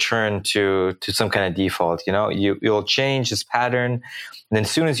wants to return to some kind of default. You'll change this pattern, and then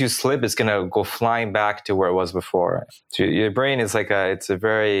as soon as you slip, it's going to go flying back to where it was before. So your brain is it's a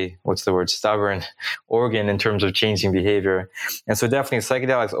very, stubborn organ in terms of changing behavior. And so definitely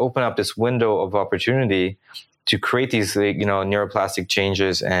psychedelics open up this window of opportunity to create these, neuroplastic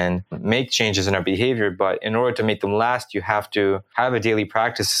changes and make changes in our behavior. But in order to make them last, you have to have a daily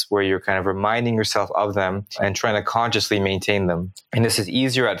practice where you're kind of reminding yourself of them and trying to consciously maintain them. And this is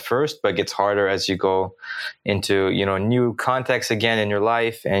easier at first, but gets harder as you go into, new contexts again in your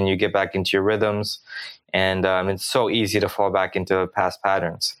life and you get back into your rhythms. And it's so easy to fall back into past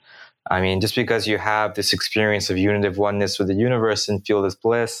patterns. I mean, just because you have this experience of unitive oneness with the universe and feel this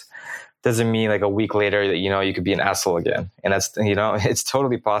bliss, doesn't mean like a week later that, you could be an asshole again. And that's, it's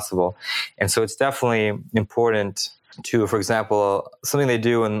totally possible. And so it's definitely important to, for example, something they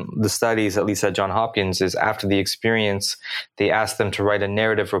do in the studies, at least at Johns Hopkins, is after the experience, they ask them to write a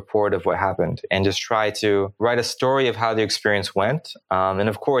narrative report of what happened and just try to write a story of how the experience went. And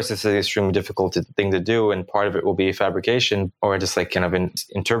of course, this is an extremely difficult thing to do. And part of it will be fabrication or just like kind of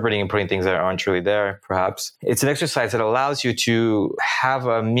interpreting and putting things that aren't really there, perhaps. It's an exercise that allows you to have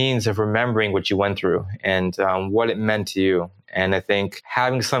a means of remembering what you went through and what it meant to you. And I think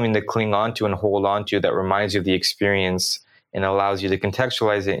having something to cling on to and hold on to that reminds you of the experience and allows you to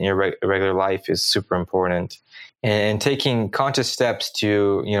contextualize it in your regular life is super important. And taking conscious steps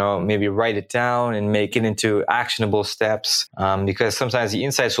to, maybe write it down and make it into actionable steps, because sometimes the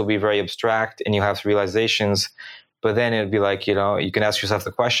insights will be very abstract and you have realizations, but then it'd be like, you can ask yourself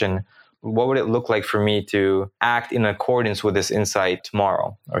the question, what would it look like for me to act in accordance with this insight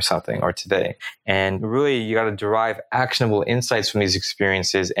tomorrow or something, or today? And really, you got to derive actionable insights from these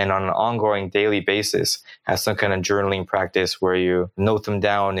experiences and on an ongoing daily basis, have some kind of journaling practice where you note them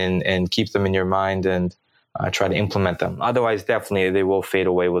down and keep them in your mind and try to implement them. Otherwise, definitely, they will fade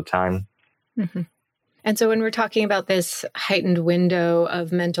away with time. Mm-hmm. And so when we're talking about this heightened window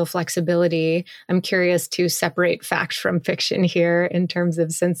of mental flexibility, I'm curious to separate fact from fiction here in terms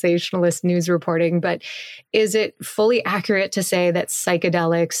of sensationalist news reporting. But is it fully accurate to say that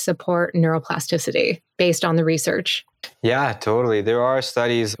psychedelics support neuroplasticity based on the research? Yeah, totally. There are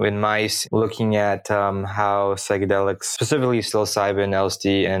studies in mice looking at how psychedelics, specifically psilocybin,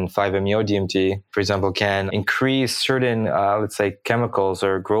 LSD, and 5-MeO-DMT, for example, can increase certain, let's say, chemicals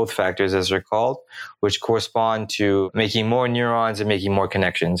or growth factors, as they're called, which correspond to making more neurons and making more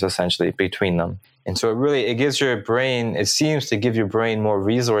connections, essentially, between them. And so it gives your brain, it seems to give your brain more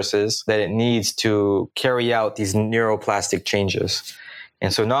resources that it needs to carry out these neuroplastic changes.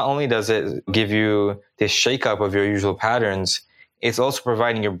 And so not only does it give you this shakeup of your usual patterns, it's also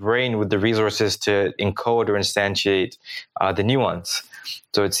providing your brain with the resources to encode or instantiate the new ones.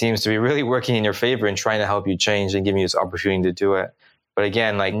 So it seems to be really working in your favor and trying to help you change and giving you this opportunity to do it. But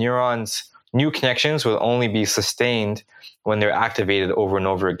again, like neurons, new connections will only be sustained when they're activated over and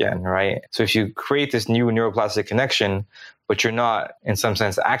over again, right? So if you create this new neuroplastic connection, but you're not, in some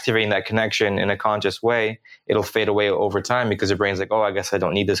sense, activating that connection in a conscious way, it'll fade away over time because your brain's like, oh, I guess I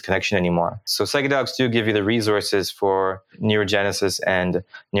don't need this connection anymore. So psychedelics do give you the resources for neurogenesis and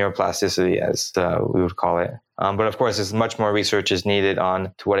neuroplasticity, as we would call it. But of course, there's much more research is needed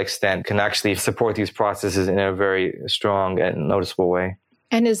on to what extent can actually support these processes in a very strong and noticeable way.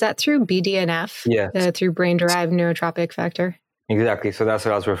 And is that through BDNF? Yes. Through brain-derived neurotropic factor? Exactly. So that's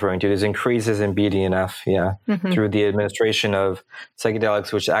what I was referring to. There's increases in BDNF, through the administration of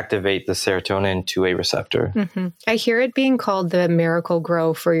psychedelics, which activate the serotonin 2A receptor. Mm-hmm. I hear it being called the miracle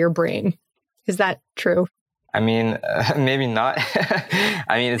grow for your brain. Is that true? I mean, maybe not.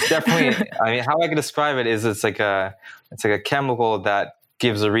 I mean, it's definitely, how I can describe it is it's like a chemical that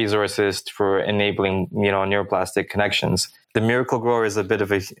gives the resources for enabling, neuroplastic connections. The miracle grower is a bit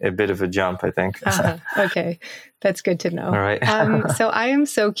of a jump, I think. Okay, that's good to know. All right. So I am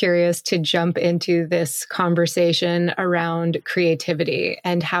so curious to jump into this conversation around creativity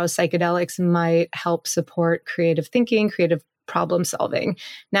and how psychedelics might help support creative thinking, creative problem solving.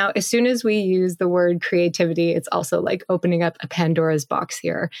 Now, as soon as we use the word creativity, it's also like opening up a Pandora's box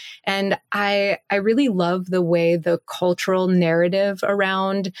here. And I really love the way the cultural narrative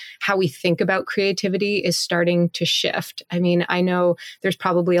around how we think about creativity is starting to shift. I mean, I know there's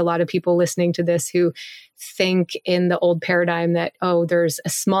probably a lot of people listening to this who think in the old paradigm that, oh, there's a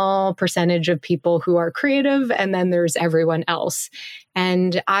small percentage of people who are creative and then there's everyone else.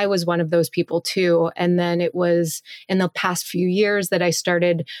 And I was one of those people too. And then it was in the past few years that I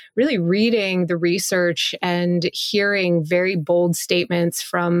started really reading the research and hearing very bold statements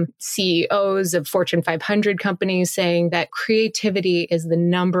from CEOs of Fortune 500 companies saying that creativity is the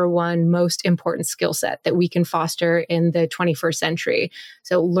number one most important skill set that we can foster in the 21st century.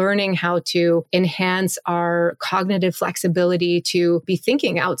 So learning how to enhance our cognitive flexibility to be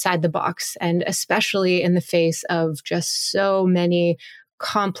thinking outside the box, and especially in the face of just so many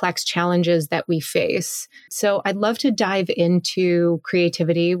complex challenges that we face. So I'd love to dive into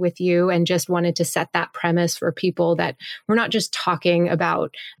creativity with you, and just wanted to set that premise for people that we're not just talking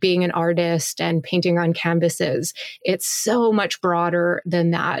about being an artist and painting on canvases. It's so much broader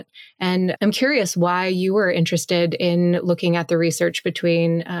than that. And I'm curious why you were interested in looking at the research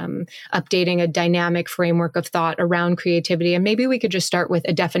between updating a dynamic framework of thought around creativity. And maybe we could just start with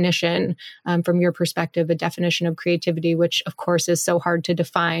a definition from your perspective, a definition of creativity, which of course is so hard to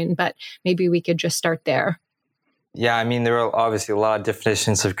define, but maybe we could just start there. Yeah, I mean, there are obviously a lot of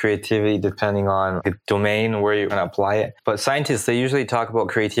definitions of creativity depending on the domain where you're going to apply it. But scientists, they usually talk about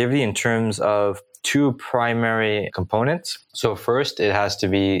creativity in terms of two primary components. So first, it has to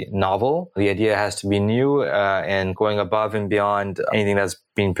be novel. The idea has to be new and going above and beyond anything that's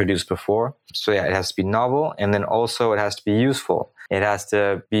been produced before. So yeah, it has to be novel. And then also it has to be useful. It has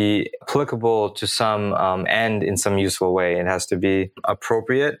to be applicable to some end in some useful way. It has to be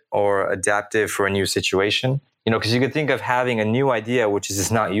appropriate or adaptive for a new situation. You know, because you could think of having a new idea, which is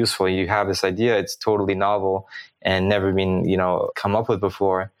just not useful. You have this idea, it's totally novel and never been, come up with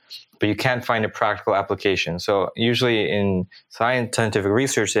before, but you can't find a practical application. So usually in scientific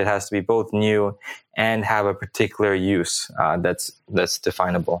research, it has to be both new and have a particular use that's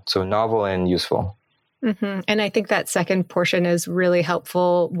definable. So novel and useful. Mm-hmm. And I think that second portion is really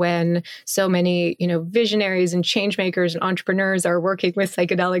helpful when so many, visionaries and change makers and entrepreneurs are working with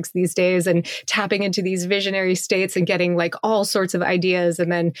psychedelics these days and tapping into these visionary states and getting like all sorts of ideas.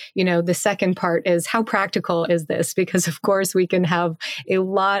 And then, the second part is how practical is this? Because of course we can have a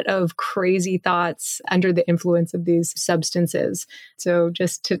lot of crazy thoughts under the influence of these substances. So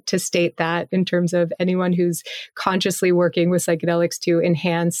just to state that in terms of anyone who's consciously working with psychedelics to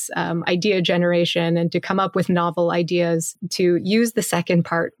enhance idea generation and to come up with novel ideas, to use the second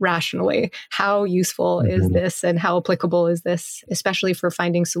part rationally. How useful is this and how applicable is this, especially for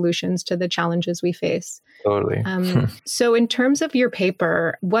finding solutions to the challenges we face? Totally. So in terms of your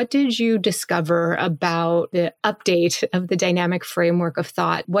paper, what did you discover about the update of the dynamic framework of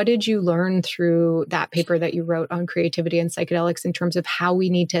thought? What did you learn through that paper that you wrote on creativity and psychedelics in terms of how we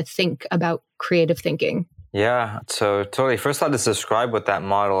need to think about creative thinking? Yeah, so totally. First, I'll just describe what that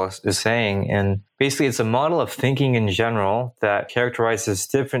model is saying. And basically, it's a model of thinking in general that characterizes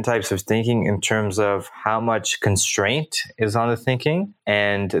different types of thinking in terms of how much constraint is on the thinking.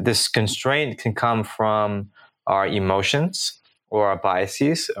 And this constraint can come from our emotions or our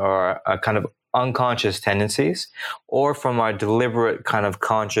biases or a kind of unconscious tendencies, or from our deliberate kind of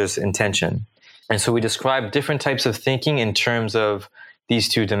conscious intention. And so we describe different types of thinking in terms of these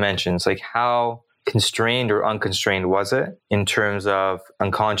two dimensions, like how constrained or unconstrained was it in terms of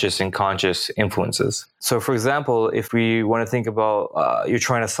unconscious and conscious influences. So for example, if we want to think about you're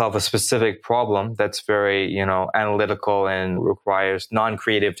trying to solve a specific problem that's very, analytical and requires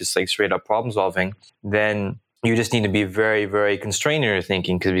non-creative, just like straight up problem solving, then you just need to be very, very constrained in your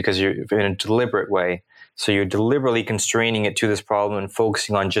thinking because you're in a deliberate way. So you're deliberately constraining it to this problem and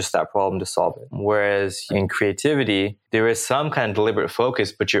focusing on just that problem to solve it. Whereas in creativity, there is some kind of deliberate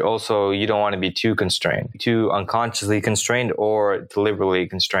focus, but you don't want to be too constrained, too unconsciously constrained or deliberately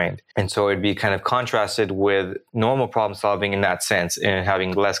constrained. And so it'd be kind of contrasted with normal problem solving in that sense and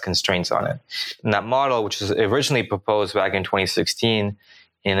having less constraints on it. And that model, which was originally proposed back in 2016,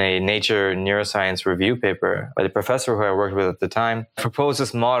 in a Nature Neuroscience review paper by the professor who I worked with at the time, proposed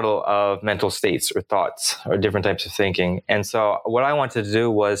this model of mental states or thoughts or different types of thinking. And so what I wanted to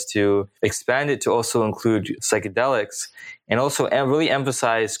do was to expand it to also include psychedelics and also really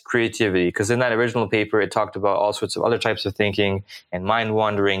emphasize creativity, because in that original paper, it talked about all sorts of other types of thinking and mind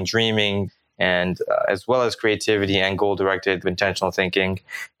wandering, dreaming, and as well as creativity and goal-directed intentional thinking.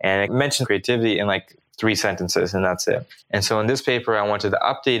 And it mentioned creativity in 3 sentences, and that's it. And so in this paper, I wanted to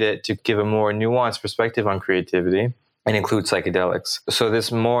update it to give a more nuanced perspective on creativity. and include psychedelics. So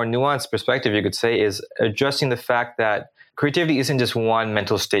this more nuanced perspective, you could say, is addressing the fact that creativity isn't just one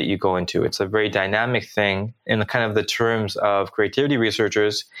mental state you go into. It's a very dynamic thing. In kind of the terms of creativity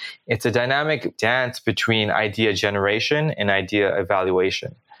researchers, it's a dynamic dance between idea generation and idea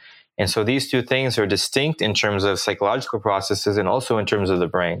evaluation. And so these two things are distinct in terms of psychological processes and also in terms of the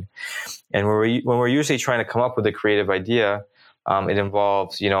brain. And when we're usually trying to come up with a creative idea, it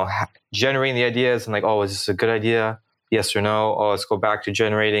involves, generating the ideas and like, oh, is this a good idea? Yes or no? Oh, let's go back to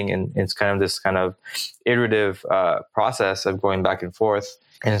generating. And it's kind of this kind of iterative process of going back and forth.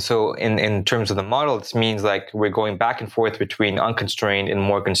 And so in terms of the model, this means like we're going back and forth between unconstrained and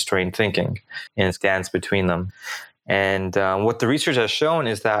more constrained thinking, and it's dance between them. And what the research has shown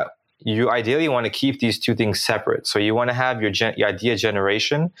is that you ideally want to keep these two things separate. So you want to have your idea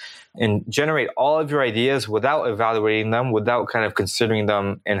generation and generate all of your ideas without evaluating them, without kind of considering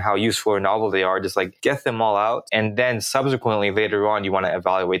them and how useful or novel they are. Just like get them all out. And then subsequently later on, you want to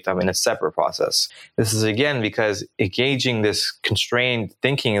evaluate them in a separate process. This is again because engaging this constrained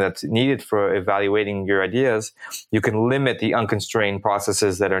thinking that's needed for evaluating your ideas, you can limit the unconstrained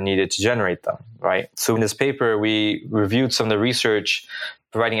processes that are needed to generate them, right? So in this paper, we reviewed some of the research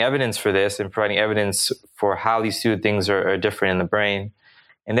providing evidence for this and providing evidence for how these two things are different in the brain.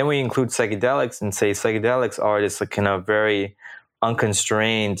 And then we include psychedelics and say psychedelics are this kind of very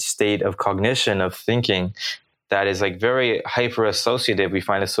unconstrained state of cognition, of thinking, that is like very hyper associative. We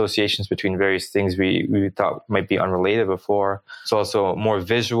find associations between various things we thought might be unrelated before. It's also more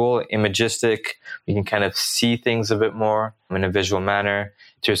visual, imagistic. We can kind of see things a bit more in a visual manner.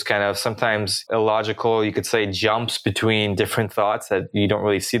 There's kind of sometimes illogical, you could say, jumps between different thoughts that you don't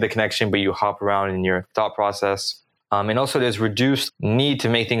really see the connection, but you hop around in your thought process. And also there's reduced need to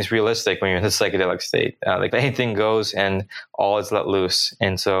make things realistic when you're in the psychedelic state. Like anything goes and all is let loose.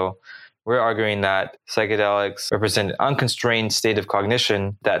 And so we're arguing that psychedelics represent an unconstrained state of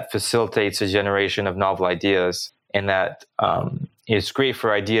cognition that facilitates the generation of novel ideas, and that it's great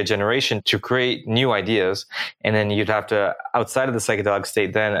for idea generation to create new ideas. And then you'd have to, outside of the psychedelic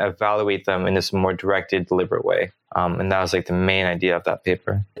state, then evaluate them in this more directed, deliberate way. And that was like the main idea of that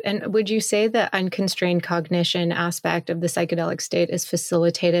paper. And would you say the unconstrained cognition aspect of the psychedelic state is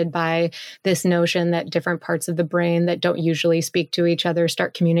facilitated by this notion that different parts of the brain that don't usually speak to each other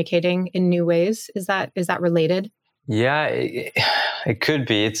start communicating in new ways? Is that related? Yeah, it could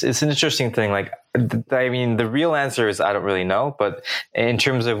be. It's an interesting thing. Like, I mean, the real answer is I don't really know. But in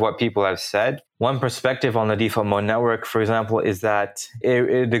terms of what people have said, one perspective on the default mode network, for example, is that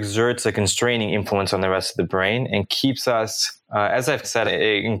it exerts a constraining influence on the rest of the brain and keeps us, as I've said,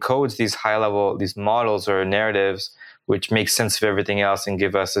 it encodes these models or narratives which makes sense of everything else and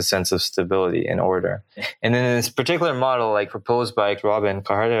give us a sense of stability and order. And then in this particular model, like proposed by Robin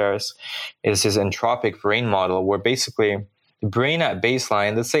Carreras, is this entropic brain model where basically the brain at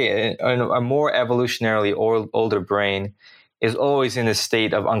baseline, let's say a more evolutionarily older brain, is always in a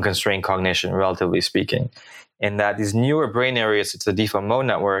state of unconstrained cognition, relatively speaking. And that these newer brain areas, it's the default mode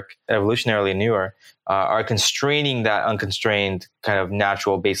network, evolutionarily newer, are constraining that unconstrained kind of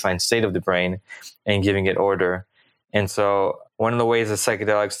natural baseline state of the brain and giving it order. And so one of the ways the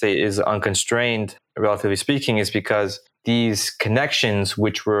psychedelic state is unconstrained, relatively speaking, is because these connections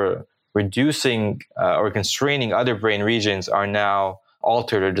which were reducing or constraining other brain regions are now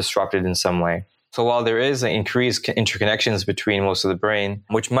altered or disrupted in some way. So while there is increased interconnections between most of the brain,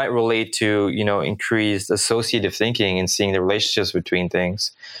 which might relate to, increased associative thinking and seeing the relationships between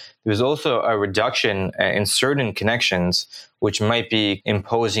things, there's also a reduction in certain connections, which might be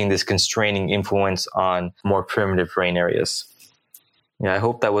imposing this constraining influence on more primitive brain areas. Yeah, I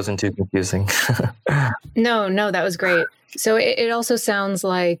hope that wasn't too confusing. No, that was great. So it also sounds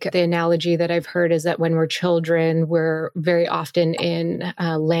like the analogy that I've heard is that when we're children, we're very often in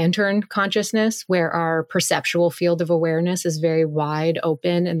lantern consciousness, where our perceptual field of awareness is very wide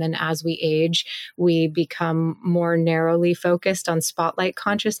open. And then as we age, we become more narrowly focused on spotlight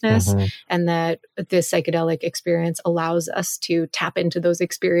consciousness. Mm-hmm. And that this psychedelic experience allows us to tap into those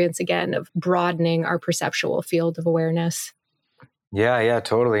experiences again of broadening our perceptual field of awareness. Yeah,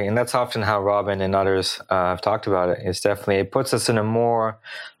 totally. And that's often how Robin and others have talked about it. It puts us in a more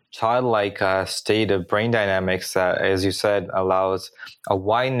childlike state of brain dynamics that, as you said, allows a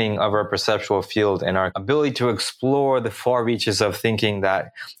widening of our perceptual field and our ability to explore the far reaches of thinking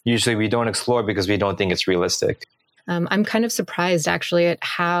that usually we don't explore because we don't think it's realistic. I'm kind of surprised actually at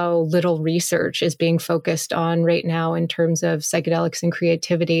how little research is being focused on right now in terms of psychedelics and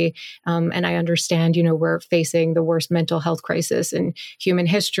creativity. And I understand, we're facing the worst mental health crisis in human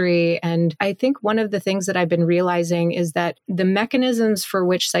history. And I think one of the things that I've been realizing is that the mechanisms for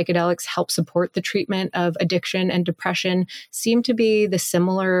which psychedelics help support the treatment of addiction and depression seem to be the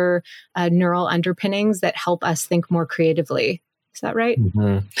similar neural underpinnings that help us think more creatively. Is that right?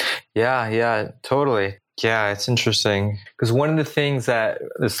 Mm-hmm. Yeah, totally. Yeah, it's interesting because one of the things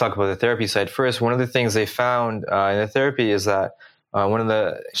let's talk about the therapy side first. One of the things they found in the therapy is that one of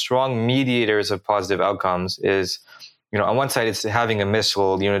the strong mediators of positive outcomes is, on one side, it's having a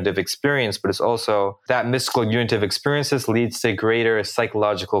mystical unitive experience, but it's also that mystical unitive experiences leads to greater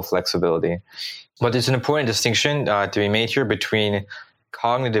psychological flexibility. But there's an important distinction to be made here between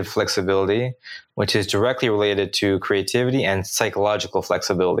cognitive flexibility, which is directly related to creativity, and psychological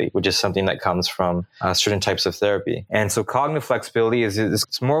flexibility, which is something that comes from certain types of therapy. And so cognitive flexibility is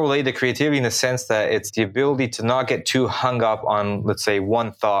more related to creativity in the sense that it's the ability to not get too hung up on, let's say,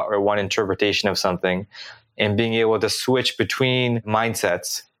 one thought or one interpretation of something, and being able to switch between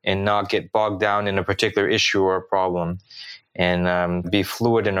mindsets and not get bogged down in a particular issue or problem, and be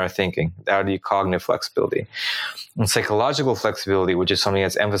fluid in our thinking. That would be cognitive flexibility. And psychological flexibility, which is something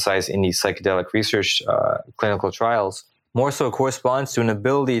that's emphasized in these psychedelic research clinical trials, more so corresponds to an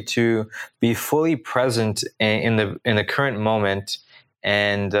ability to be fully present in the current moment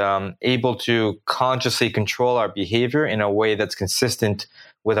and able to consciously control our behavior in a way that's consistent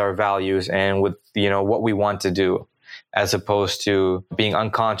with our values and with what we want to do, as opposed to being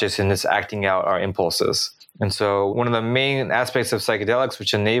unconscious and just acting out our impulses. And so one of the main aspects of psychedelics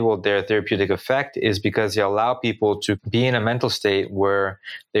which enabled their therapeutic effect is because they allow people to be in a mental state where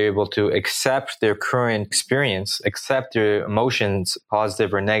they're able to accept their current experience, accept their emotions,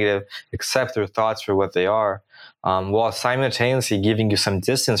 positive or negative, accept their thoughts for what they are, while simultaneously giving you some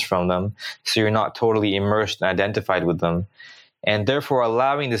distance from them so you're not totally immersed and identified with them. And therefore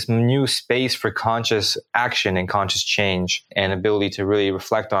allowing this new space for conscious action and conscious change and ability to really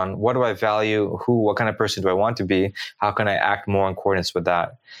reflect on what do I value, what kind of person do I want to be, how can I act more in accordance with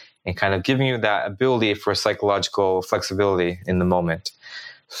that, and kind of giving you that ability for psychological flexibility in the moment.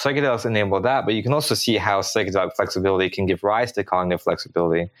 Psychedelics enable that, but you can also see how psychedelic flexibility can give rise to cognitive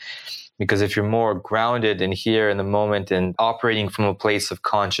flexibility. Because if you're more grounded in here in the moment and operating from a place of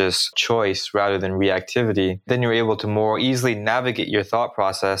conscious choice rather than reactivity, then you're able to more easily navigate your thought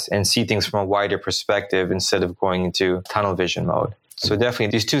process and see things from a wider perspective instead of going into tunnel vision mode. So definitely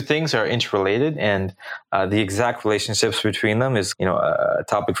these two things are interrelated, and the exact relationships between them is, a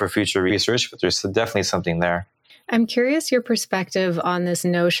topic for future research, but there's definitely something there. I'm curious your perspective on this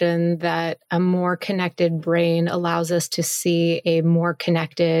notion that a more connected brain allows us to see a more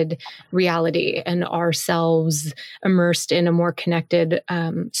connected reality and ourselves immersed in a more connected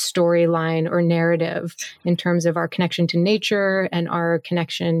storyline or narrative in terms of our connection to nature and our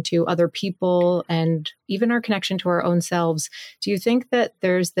connection to other people and even our connection to our own selves. Do you think that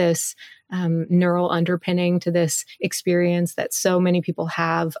there's this neural underpinning to this experience that so many people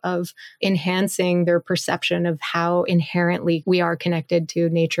have of enhancing their perception of how inherently we are connected to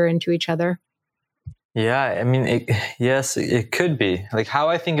nature and to each other? Yeah, I mean, yes, it could be. Like how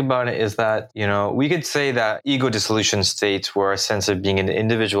I think about it is that, we could say that ego dissolution states where a sense of being an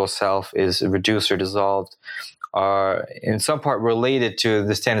individual self is reduced or dissolved are in some part related to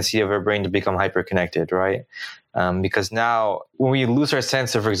this tendency of our brain to become hyperconnected, right? Because now when we lose our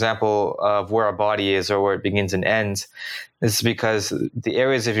sense of, for example, of where our body is or where it begins and ends, this is because the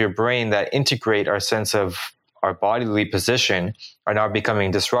areas of your brain that integrate our sense of our bodily position are now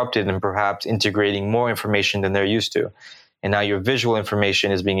becoming disrupted and perhaps integrating more information than they're used to. And now your visual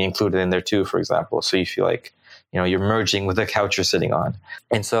information is being included in there too, for example. So you feel like, you're merging with the couch you're sitting on.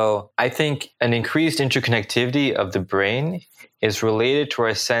 And so I think an increased interconnectivity of the brain is related to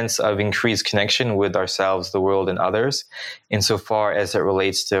our sense of increased connection with ourselves, the world, and others, insofar as it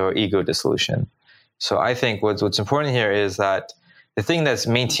relates to our ego dissolution. So I think what's important here is that the thing that's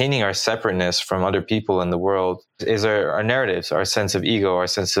maintaining our separateness from other people in the world is our narratives, our sense of ego, our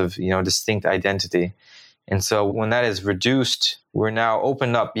sense of, distinct identity. And so when that is reduced, we're now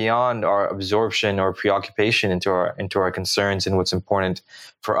opened up beyond our absorption or preoccupation into our concerns and what's important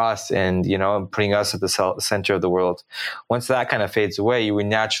for us and, putting us at the center of the world. Once that kind of fades away, you would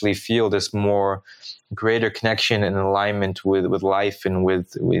naturally feel this more greater connection and alignment with life and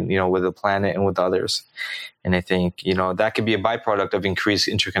with the planet and with others. And I think, that could be a byproduct of increased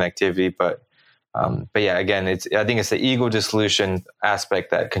interconnectivity, but yeah, again, I think it's the ego dissolution aspect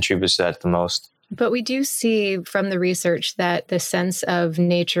that contributes to that the most. But we do see from the research that the sense of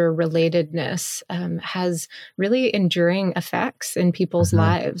nature relatedness has really enduring effects in people's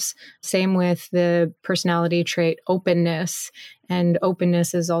lives. Same with the personality trait openness. And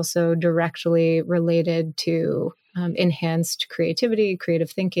openness is also directly related to enhanced creativity,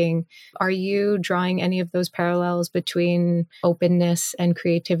 creative thinking. Are you drawing any of those parallels between openness and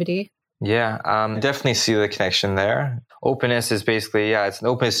creativity? Yeah, definitely see the connection there. Openness is basically, it's an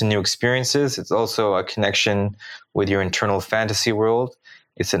openness to new experiences. It's also a connection with your internal fantasy world.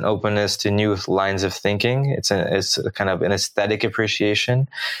 It's an openness to new lines of thinking. It's a kind of an aesthetic appreciation.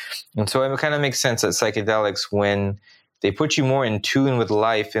 And so it kind of makes sense that psychedelics, when they put you more in tune with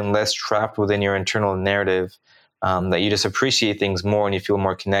life and less trapped within your internal narrative, that you just appreciate things more and you feel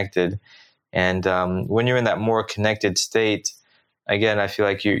more connected. And when you're in that more connected state, again, I feel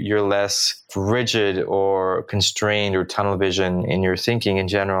like you're less rigid or constrained or tunnel vision in your thinking in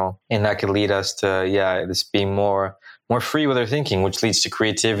general. And that could lead us to, this being more free with our thinking, which leads to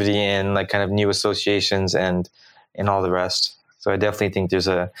creativity and like kind of new associations and all the rest. So I definitely think there's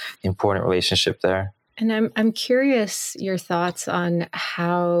a important relationship there. And I'm curious your thoughts on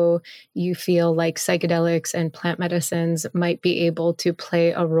how you feel like psychedelics and plant medicines might be able to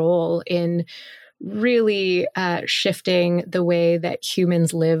play a role in really shifting the way that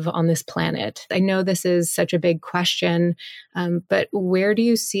humans live on this planet. I know this is such a big question, but where do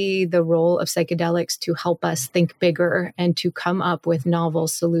you see the role of psychedelics to help us think bigger and to come up with novel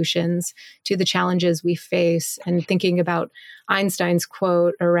solutions to the challenges we face? And thinking about Einstein's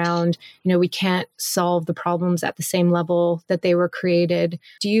quote around, we can't solve the problems at the same level that they were created.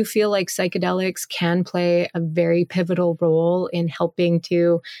 Do you feel like psychedelics can play a very pivotal role in helping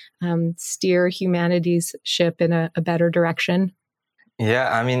to steer humanity's ship in a better direction?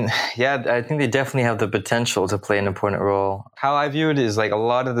 I think they definitely have the potential to play an important role. How I view it is like a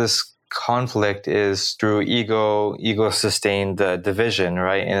lot of this conflict is through ego-sustained division,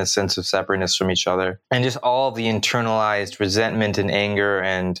 right? In a sense of separateness from each other. And just all the internalized resentment and anger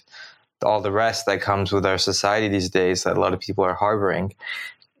and all the rest that comes with our society these days that a lot of people are harboring.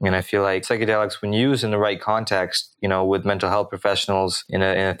 And I feel like psychedelics, when used in the right context, with mental health professionals in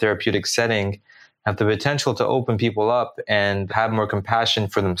a therapeutic setting, have the potential to open people up and have more compassion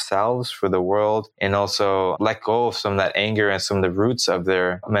for themselves, for the world, and also let go of some of that anger and some of the roots of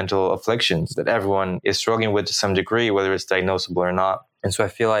their mental afflictions that everyone is struggling with to some degree, whether it's diagnosable or not. And so I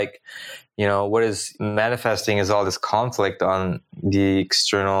feel like, what is manifesting is all this conflict on the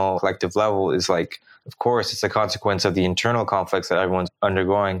external collective level is like, of course, it's a consequence of the internal conflicts that everyone's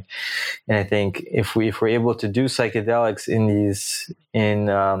undergoing. And I think if we're able to do psychedelics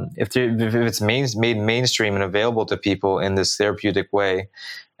if it's made mainstream and available to people in this therapeutic way,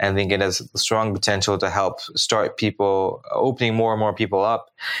 I think it has strong potential to help start people opening more and more people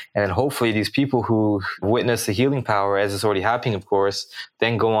up. And then hopefully these people who witness the healing power, as it's already happening, of course,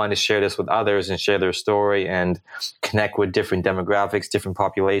 then go on to share this with others and share their story and connect with different demographics, different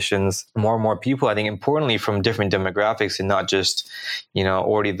populations, more and more people, I think, importantly, from different demographics and not just,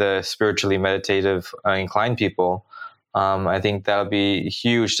 already the spiritually meditative inclined people. I think that would be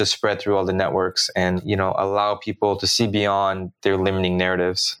huge to spread through all the networks and, allow people to see beyond their limiting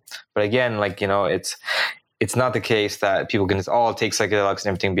narratives. But again, it's not the case that people can just all take psychedelics and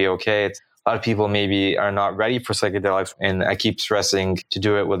everything be okay. A lot of people maybe are not ready for psychedelics. And I keep stressing to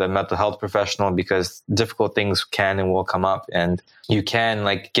do it with a mental health professional because difficult things can and will come up. And you can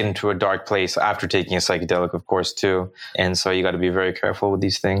get into a dark place after taking a psychedelic, of course, too. And so you got to be very careful with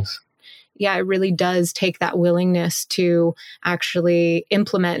these things. Yeah, it really does take that willingness to actually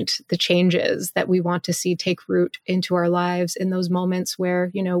implement the changes that we want to see take root into our lives in those moments where,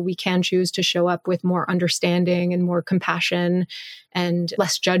 we can choose to show up with more understanding and more compassion and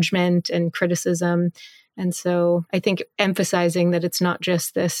less judgment and criticism. And so I think emphasizing that it's not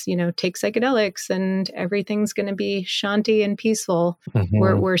just this, take psychedelics and everything's going to be shanti and peaceful. Mm-hmm.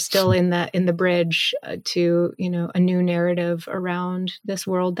 We're still in the bridge to, a new narrative around this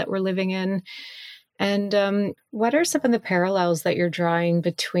world that we're living in. And what are some of the parallels that you're drawing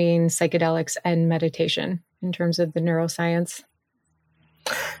between psychedelics and meditation in terms of the neuroscience?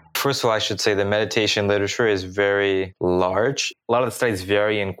 First of all, I should say the meditation literature is very large. A lot of the studies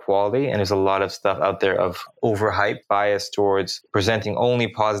vary in quality, and there's a lot of stuff out there of overhyped bias towards presenting only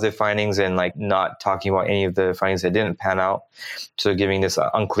positive findings and not talking about any of the findings that didn't pan out. So giving this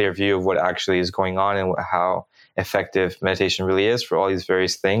unclear view of what actually is going on and how effective meditation really is for all these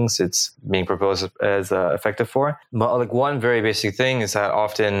various things it's being proposed as effective for. But one very basic thing is that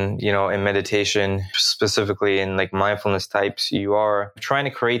often, in meditation, specifically in mindfulness types, you are trying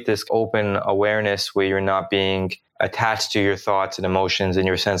to create this open awareness where you're not being attached to your thoughts and emotions and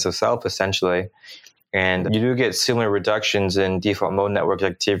your sense of self, essentially. And you do get similar reductions in default mode network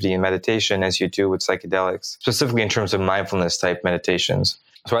activity and meditation as you do with psychedelics, specifically in terms of mindfulness type meditations.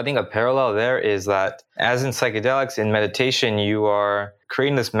 So I think a parallel there is that as in psychedelics, in meditation, you are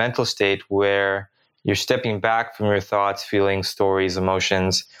creating this mental state where you're stepping back from your thoughts, feelings, stories,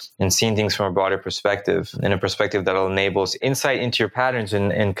 emotions, and seeing things from a broader perspective, and a perspective that enables insight into your patterns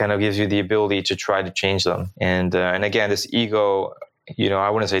and kind of gives you the ability to try to change them. And again, this ego, I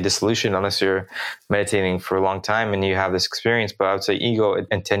wouldn't say dissolution unless you're meditating for a long time and you have this experience, but I would say ego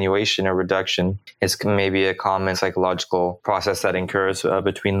attenuation or reduction is maybe a common psychological process that occurs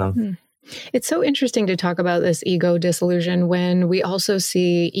between them. It's so interesting to talk about this ego dissolution when we also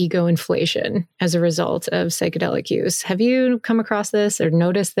see ego inflation as a result of psychedelic use. Have you come across this or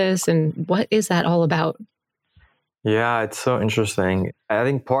noticed this? And what is that all about? Yeah, it's so interesting. I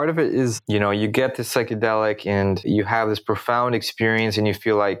think part of it is, you get this psychedelic and you have this profound experience and you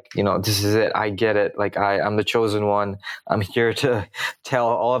feel like, this is it. I get it. Like I'm the chosen one. I'm here to tell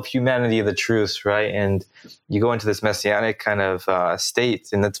all of humanity the truth, right? And you go into this messianic kind of state,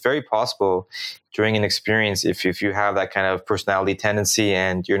 and that's very possible during an experience if you have that kind of personality tendency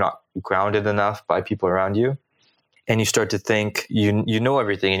and you're not grounded enough by people around you. And you start to think you know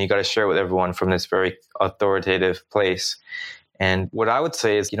everything and you got to share with everyone from this very authoritative place. And what I would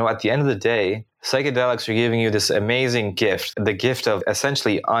say is, at the end of the day, psychedelics are giving you this amazing gift, the gift of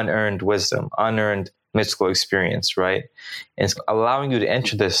essentially unearned wisdom, unearned mystical experience, right? And it's allowing you to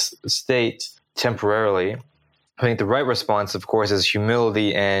enter this state temporarily. I think the right response, of course, is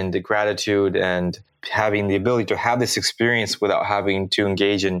humility and gratitude and having the ability to have this experience without having to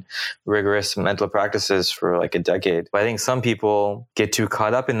engage in rigorous mental practices for like a decade. But I think some people get too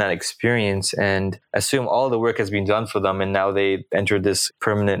caught up in that experience and assume all the work has been done for them and now they enter this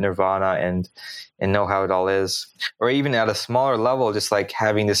permanent nirvana and know how it all is. Or even at a smaller level, just like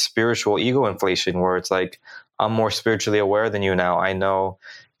having this spiritual ego inflation where it's like, I'm more spiritually aware than you now. I know,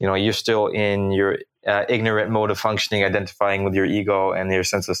 you're still in your ignorant mode of functioning, identifying with your ego and your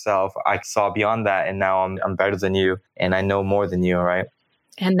sense of self. I saw beyond that, and now I'm better than you, and I know more than you, right?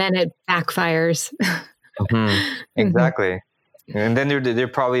 And then it backfires. Exactly. And then they're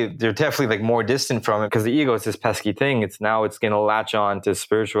definitely like more distant from it because the ego is this pesky thing. It's going to latch on to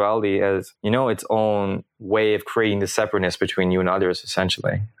spirituality as, its own way of creating the separateness between you and others,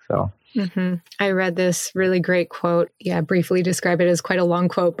 essentially. So. I read this really great quote. Yeah, briefly describe it as quite a long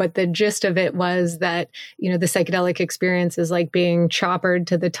quote, but the gist of it was that, the psychedelic experience is like being choppered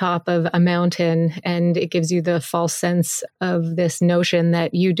to the top of a mountain, and it gives you the false sense of this notion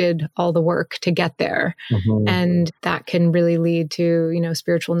that you did all the work to get there. And that can really lead to,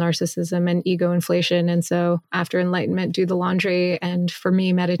 spiritual narcissism and ego inflation. And so after enlightenment, do the laundry. And for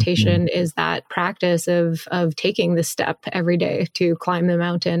me, meditation is that practice of taking the step every day to climb the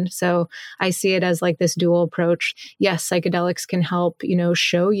mountain. So I see it as like this dual approach. Yes, psychedelics can help,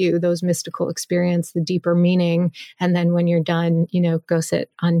 show you those mystical experience, the deeper meaning. And then when you're done, go sit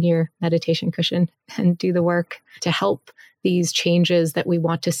on your meditation cushion and do the work to help these changes that we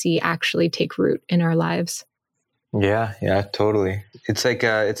want to see actually take root in our lives. Yeah, totally. It's like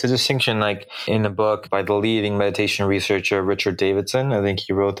it's a distinction like in a book by the leading meditation researcher, Richard Davidson. I think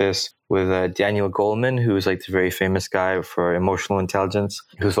he wrote this with Daniel Goleman, who's like the very famous guy for emotional intelligence,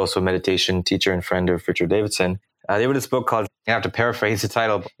 who's also a meditation teacher and friend of Richard Davidson. They wrote this book called, I have to paraphrase the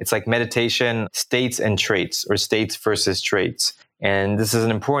title, it's like Meditation, States and Traits, or States versus Traits. And this is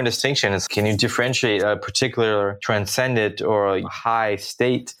an important distinction. Is can you differentiate a particular transcendent or a high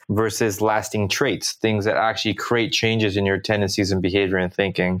state versus lasting traits, things that actually create changes in your tendencies and behavior and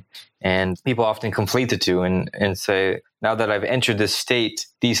thinking? And people often conflate the two and say, now that I've entered this state,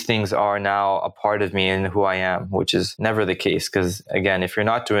 these things are now a part of me and who I am, which is never the case. Because again, if you're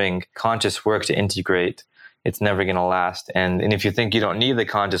not doing conscious work to integrate, it's never going to last. And if you think you don't need the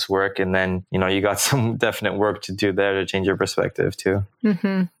conscious work, and then, you got some definite work to do there to change your perspective too.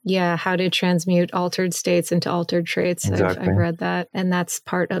 Yeah. How to transmute altered states into altered traits. Exactly. I've read that. And that's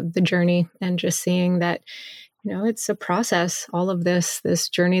part of the journey. And just seeing that, it's a process, all of this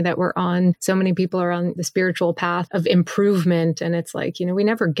journey that we're on. So many people are on the spiritual path of improvement. And it's like, we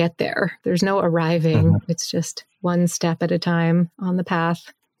never get there. There's no arriving. It's just one step at a time on the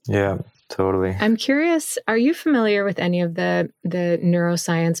path. Yeah. Totally. I'm curious, are you familiar with any of the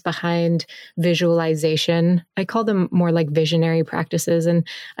neuroscience behind visualization? I call them more like visionary practices. And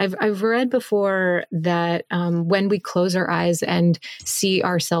I've read before that when we close our eyes and see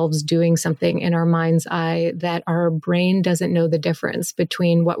ourselves doing something in our mind's eye, that our brain doesn't know the difference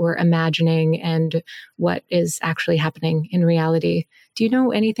between what we're imagining and what is actually happening in reality. Do you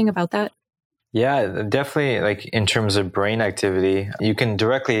know anything about that? Yeah, definitely. Like in terms of brain activity, you can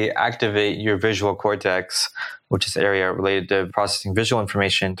directly activate your visual cortex, which is the area related to processing visual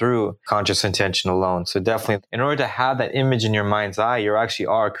information through conscious intention alone. So definitely, in order to have that image in your mind's eye, you actually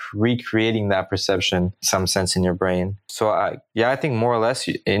are recreating that perception in some sense in your brain. So I think more or less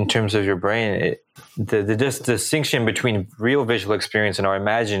in terms of your brain, the distinction between real visual experience and our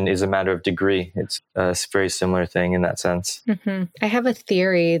imagined is a matter of degree. It's a very similar thing in that sense. Mm-hmm. I have a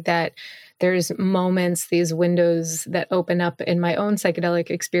theory that there's moments, these windows that open up in my own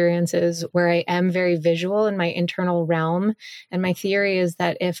psychedelic experiences where I am very visual in my internal realm. And my theory is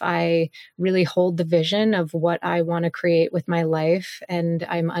that if I really hold the vision of what I want to create with my life, and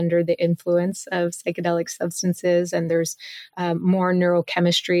I'm under the influence of psychedelic substances, and there's more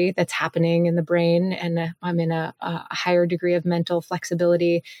neurochemistry that's happening in the brain, and I'm in a higher degree of mental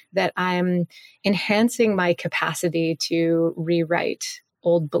flexibility, that I'm enhancing my capacity to rewrite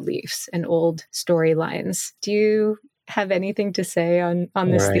old beliefs and old storylines. Do you have anything to say on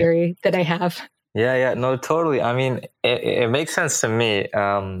this theory that I have? Yeah, no, totally. I mean, it makes sense to me.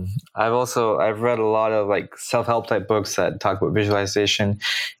 I've read a lot of like self-help type books that talk about visualization,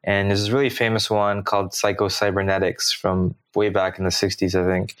 and there's this really famous one called Psychocybernetics from way back in the 60s,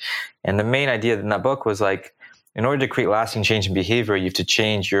 I think. And the main idea in that book was like, in order to create lasting change in behavior, you have to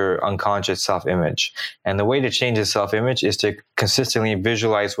change your unconscious self-image. And the way to change the self-image is to consistently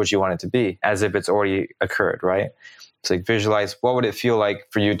visualize what you want it to be as if it's already occurred, right? It's like visualize what would it feel like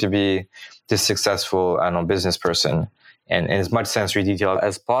for you to be this successful, business person, and as much sensory detail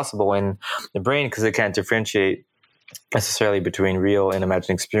as possible in the brain, because it can't differentiate necessarily between real and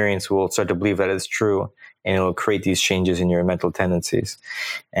imagined experience, will start to believe that it's true, and it'll create these changes in your mental tendencies.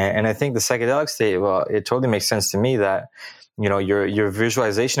 And I think the psychedelic state, well, it totally makes sense to me that, your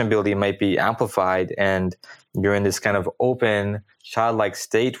visualization ability might be amplified, and you're in this kind of open, childlike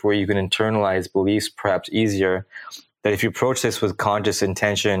state where you can internalize beliefs perhaps easier. That if you approach this with conscious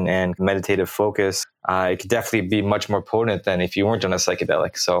intention and meditative focus, it could definitely be much more potent than if you weren't on a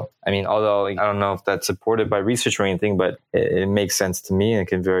psychedelic. So, I mean, although I don't know if that's supported by research or anything, but it makes sense to me, and it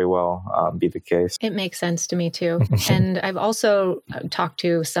can very well be the case. It makes sense to me too. And I've also talked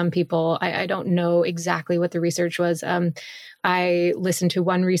to some people. I don't know exactly what the research was. I listened to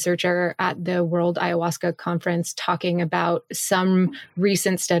one researcher at the World Ayahuasca Conference talking about some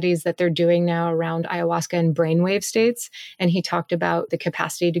recent studies that they're doing now around ayahuasca and brainwave states. And he talked about the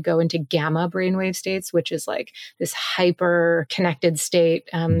capacity to go into gamma brainwave states, which is like this hyper connected state.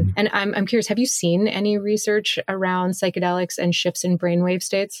 And I'm curious, have you seen any research around psychedelics and shifts in brainwave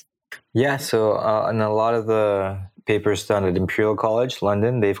states? Yeah, so in a lot of the papers done at Imperial College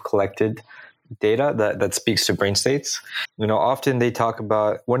London, they've collected data that speaks to brain states. Often they talk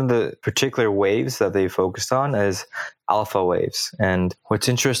about one of the particular waves that they focused on is alpha waves. And what's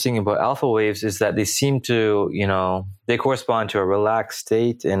interesting about alpha waves is that they seem to, they correspond to a relaxed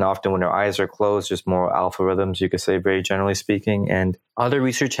state. And often when our eyes are closed, there's more alpha rhythms, you could say, very generally speaking. And other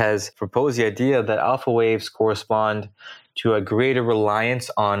research has proposed the idea that alpha waves correspond to a greater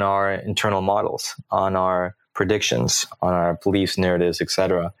reliance on our internal models, on our predictions, on our beliefs, narratives,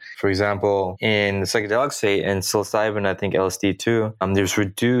 etc. For example, in the psychedelic state and psilocybin, I think LSD too, there's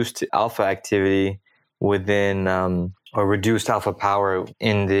reduced alpha activity within, or reduced alpha power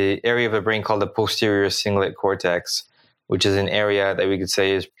in the area of the brain called the posterior cingulate cortex, which is an area that we could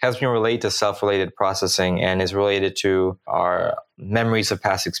say has been related to self-related processing and is related to our memories of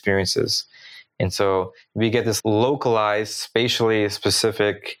past experiences. And so we get this localized, spatially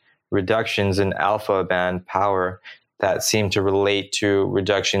specific reductions in alpha band power that seem to relate to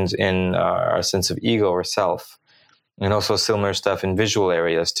reductions in our sense of ego or self, and also similar stuff in visual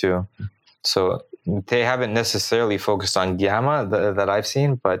areas too. So they haven't necessarily focused on gamma that I've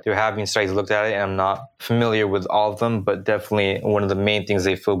seen, but there have been studies looked at it, and I'm not familiar with all of them, but definitely one of the main things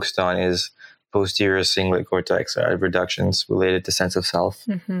they focused on is posterior cingulate cortex reductions related to sense of self.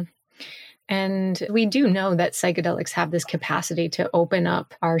 Mm-hmm. And we do know that psychedelics have this capacity to open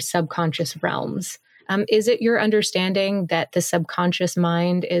up our subconscious realms. Is it your understanding that the subconscious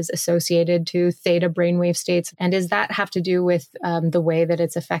mind is associated to theta brainwave states? And does that have to do with the way that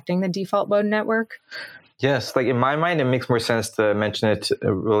it's affecting the default mode network? Yes, like in my mind, it makes more sense to mention it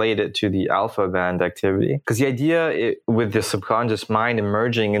related to the alpha band activity. Because the idea with the subconscious mind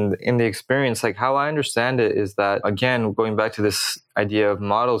emerging in the experience, like how I understand it is that, again, going back to this idea of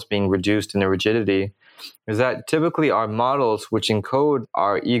models being reduced in their rigidity, is that typically our models, which encode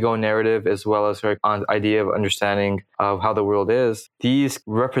our ego narrative as well as our idea of understanding of how the world is, these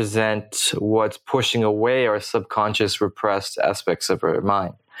represent what's pushing away our subconscious repressed aspects of our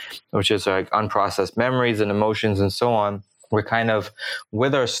mind, which is like unprocessed memories and emotions and so on. we're kind of,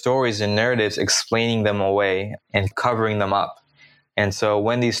 with our stories and narratives, explaining them away and covering them up. And so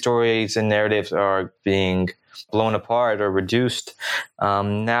when these stories and narratives are being blown apart or reduced,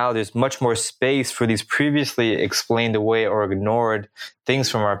 now there's much more space for these previously explained away or ignored things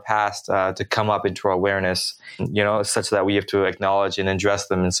from our past to come up into our awareness, such that we have to acknowledge and address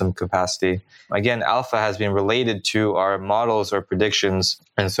them in some capacity. Again, alpha has been related to our models or predictions.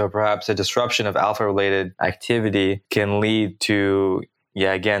 And so perhaps a disruption of alpha-related activity can lead to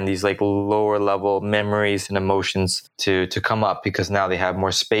these like lower level memories and emotions to come up, because now they have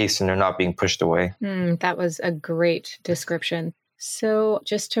more space and they're not being pushed away. That was a great description. So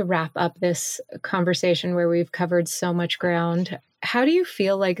just to wrap up this conversation where we've covered so much ground, how do you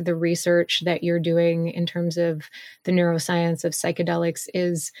feel like the research that you're doing in terms of the neuroscience of psychedelics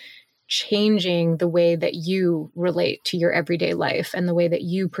is changing the way that you relate to your everyday life and the way that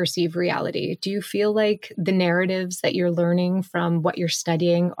you perceive reality? Do you feel like the narratives that you're learning from what you're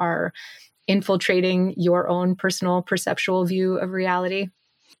studying are infiltrating your own personal perceptual view of reality?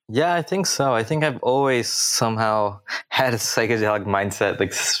 Yeah, I think so. I think I've always somehow had a psychedelic mindset,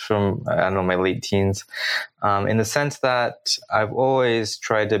 like from, my late teens, in the sense that I've always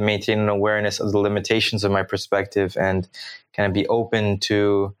tried to maintain an awareness of the limitations of my perspective and kind of be open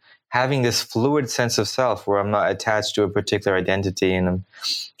to having this fluid sense of self where I'm not attached to a particular identity, and I'm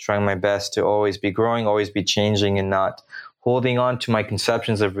trying my best to always be growing, always be changing, and not holding on to my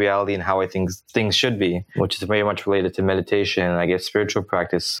conceptions of reality and how I think things should be, which is very much related to meditation and I guess spiritual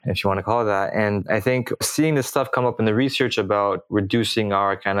practice, if you want to call it that. And I think seeing this stuff come up in the research about reducing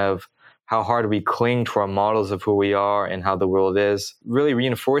our kind of how hard we cling to our models of who we are and how the world is really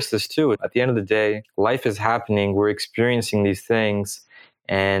reinforced this too. At the end of the day, life is happening. We're experiencing these things.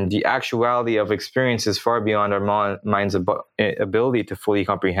 And the actuality of experience is far beyond our mind's ability to fully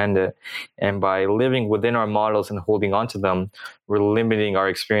comprehend it. And by living within our models and holding on to them, we're limiting our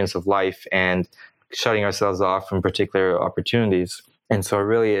experience of life and shutting ourselves off from particular opportunities. And so it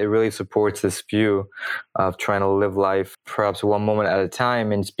really supports this view of trying to live life perhaps one moment at a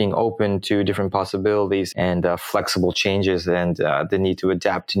time, and just being open to different possibilities and flexible changes, and the need to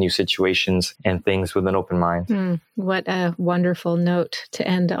adapt to new situations and things with an open mind. What a wonderful note to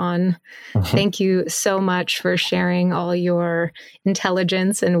end on. Thank you so much for sharing all your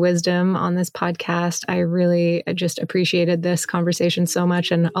intelligence and wisdom on this podcast. I really just appreciated this conversation so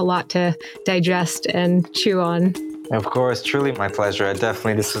much, and a lot to digest and chew on. Of course, truly my pleasure.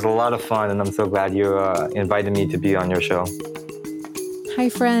 This was a lot of fun, and I'm so glad you invited me to be on your show. Hi,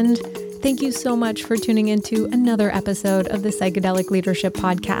 friend. Thank you so much for tuning into another episode of the Psychedelic Leadership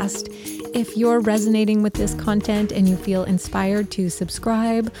Podcast. If you're resonating with this content and you feel inspired to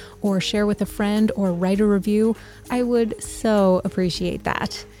subscribe or share with a friend or write a review, I would so appreciate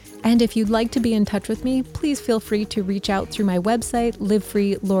that. And if you'd like to be in touch with me, please feel free to reach out through my website,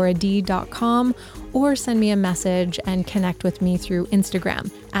 livefreelaurad.com, or send me a message and connect with me through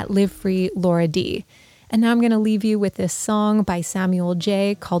Instagram at livefreelaurad. And now I'm going to leave you with this song by Samuel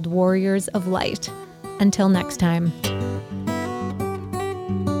J. called Warriors of Light. Until next time.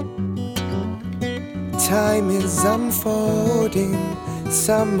 Time is unfolding,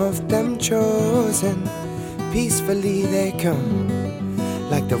 some of them chosen, peacefully they come.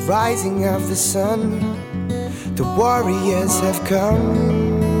 Like the rising of the sun, the warriors have come.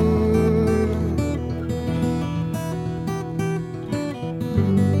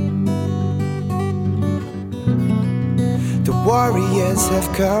 The warriors have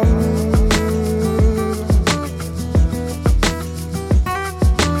come.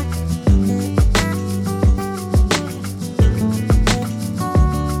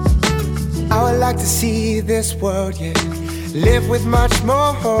 I would like to see this world, live with much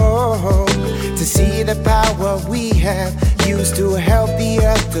more hope, to see the power we have used to help the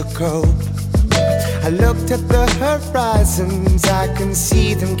earth to cope. I looked at the horizons, I can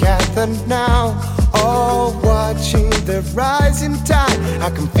see them gather now, all watching the rising tide. I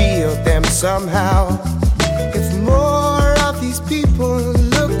can feel them somehow. If more of these people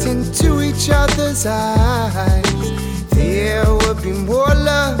looked into each other's eyes, there would be more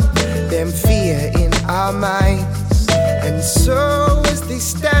love than fear in our minds. And so as they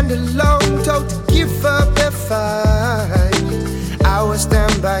stand alone, told to give up their fight, I will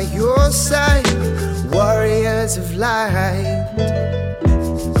stand by your side, warriors of light.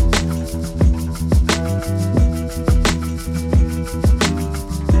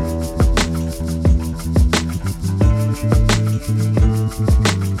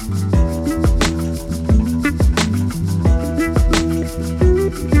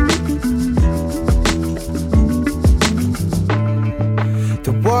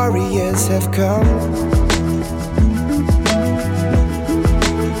 Warriors have come.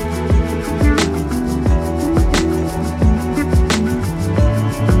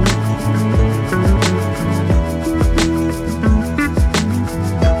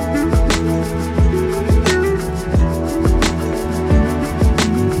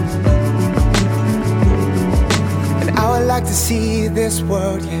 like to see this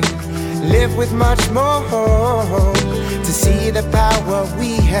world, yeah, live with much more hope. To see the power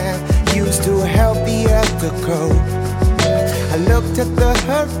we have used to help the earth to cope. I looked at the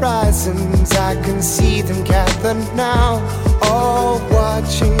horizons, I can see them gather now, all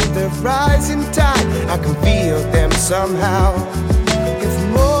watching the rising tide. I can feel them somehow. If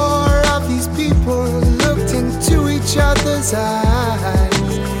more of these people looked into each other's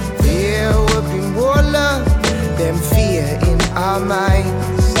eyes, there would be more love than fear in our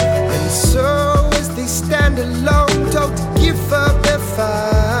minds. And so as they stand alone, told to give up their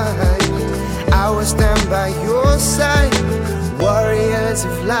fight, I will stand by your side, warriors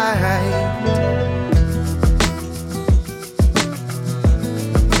of light.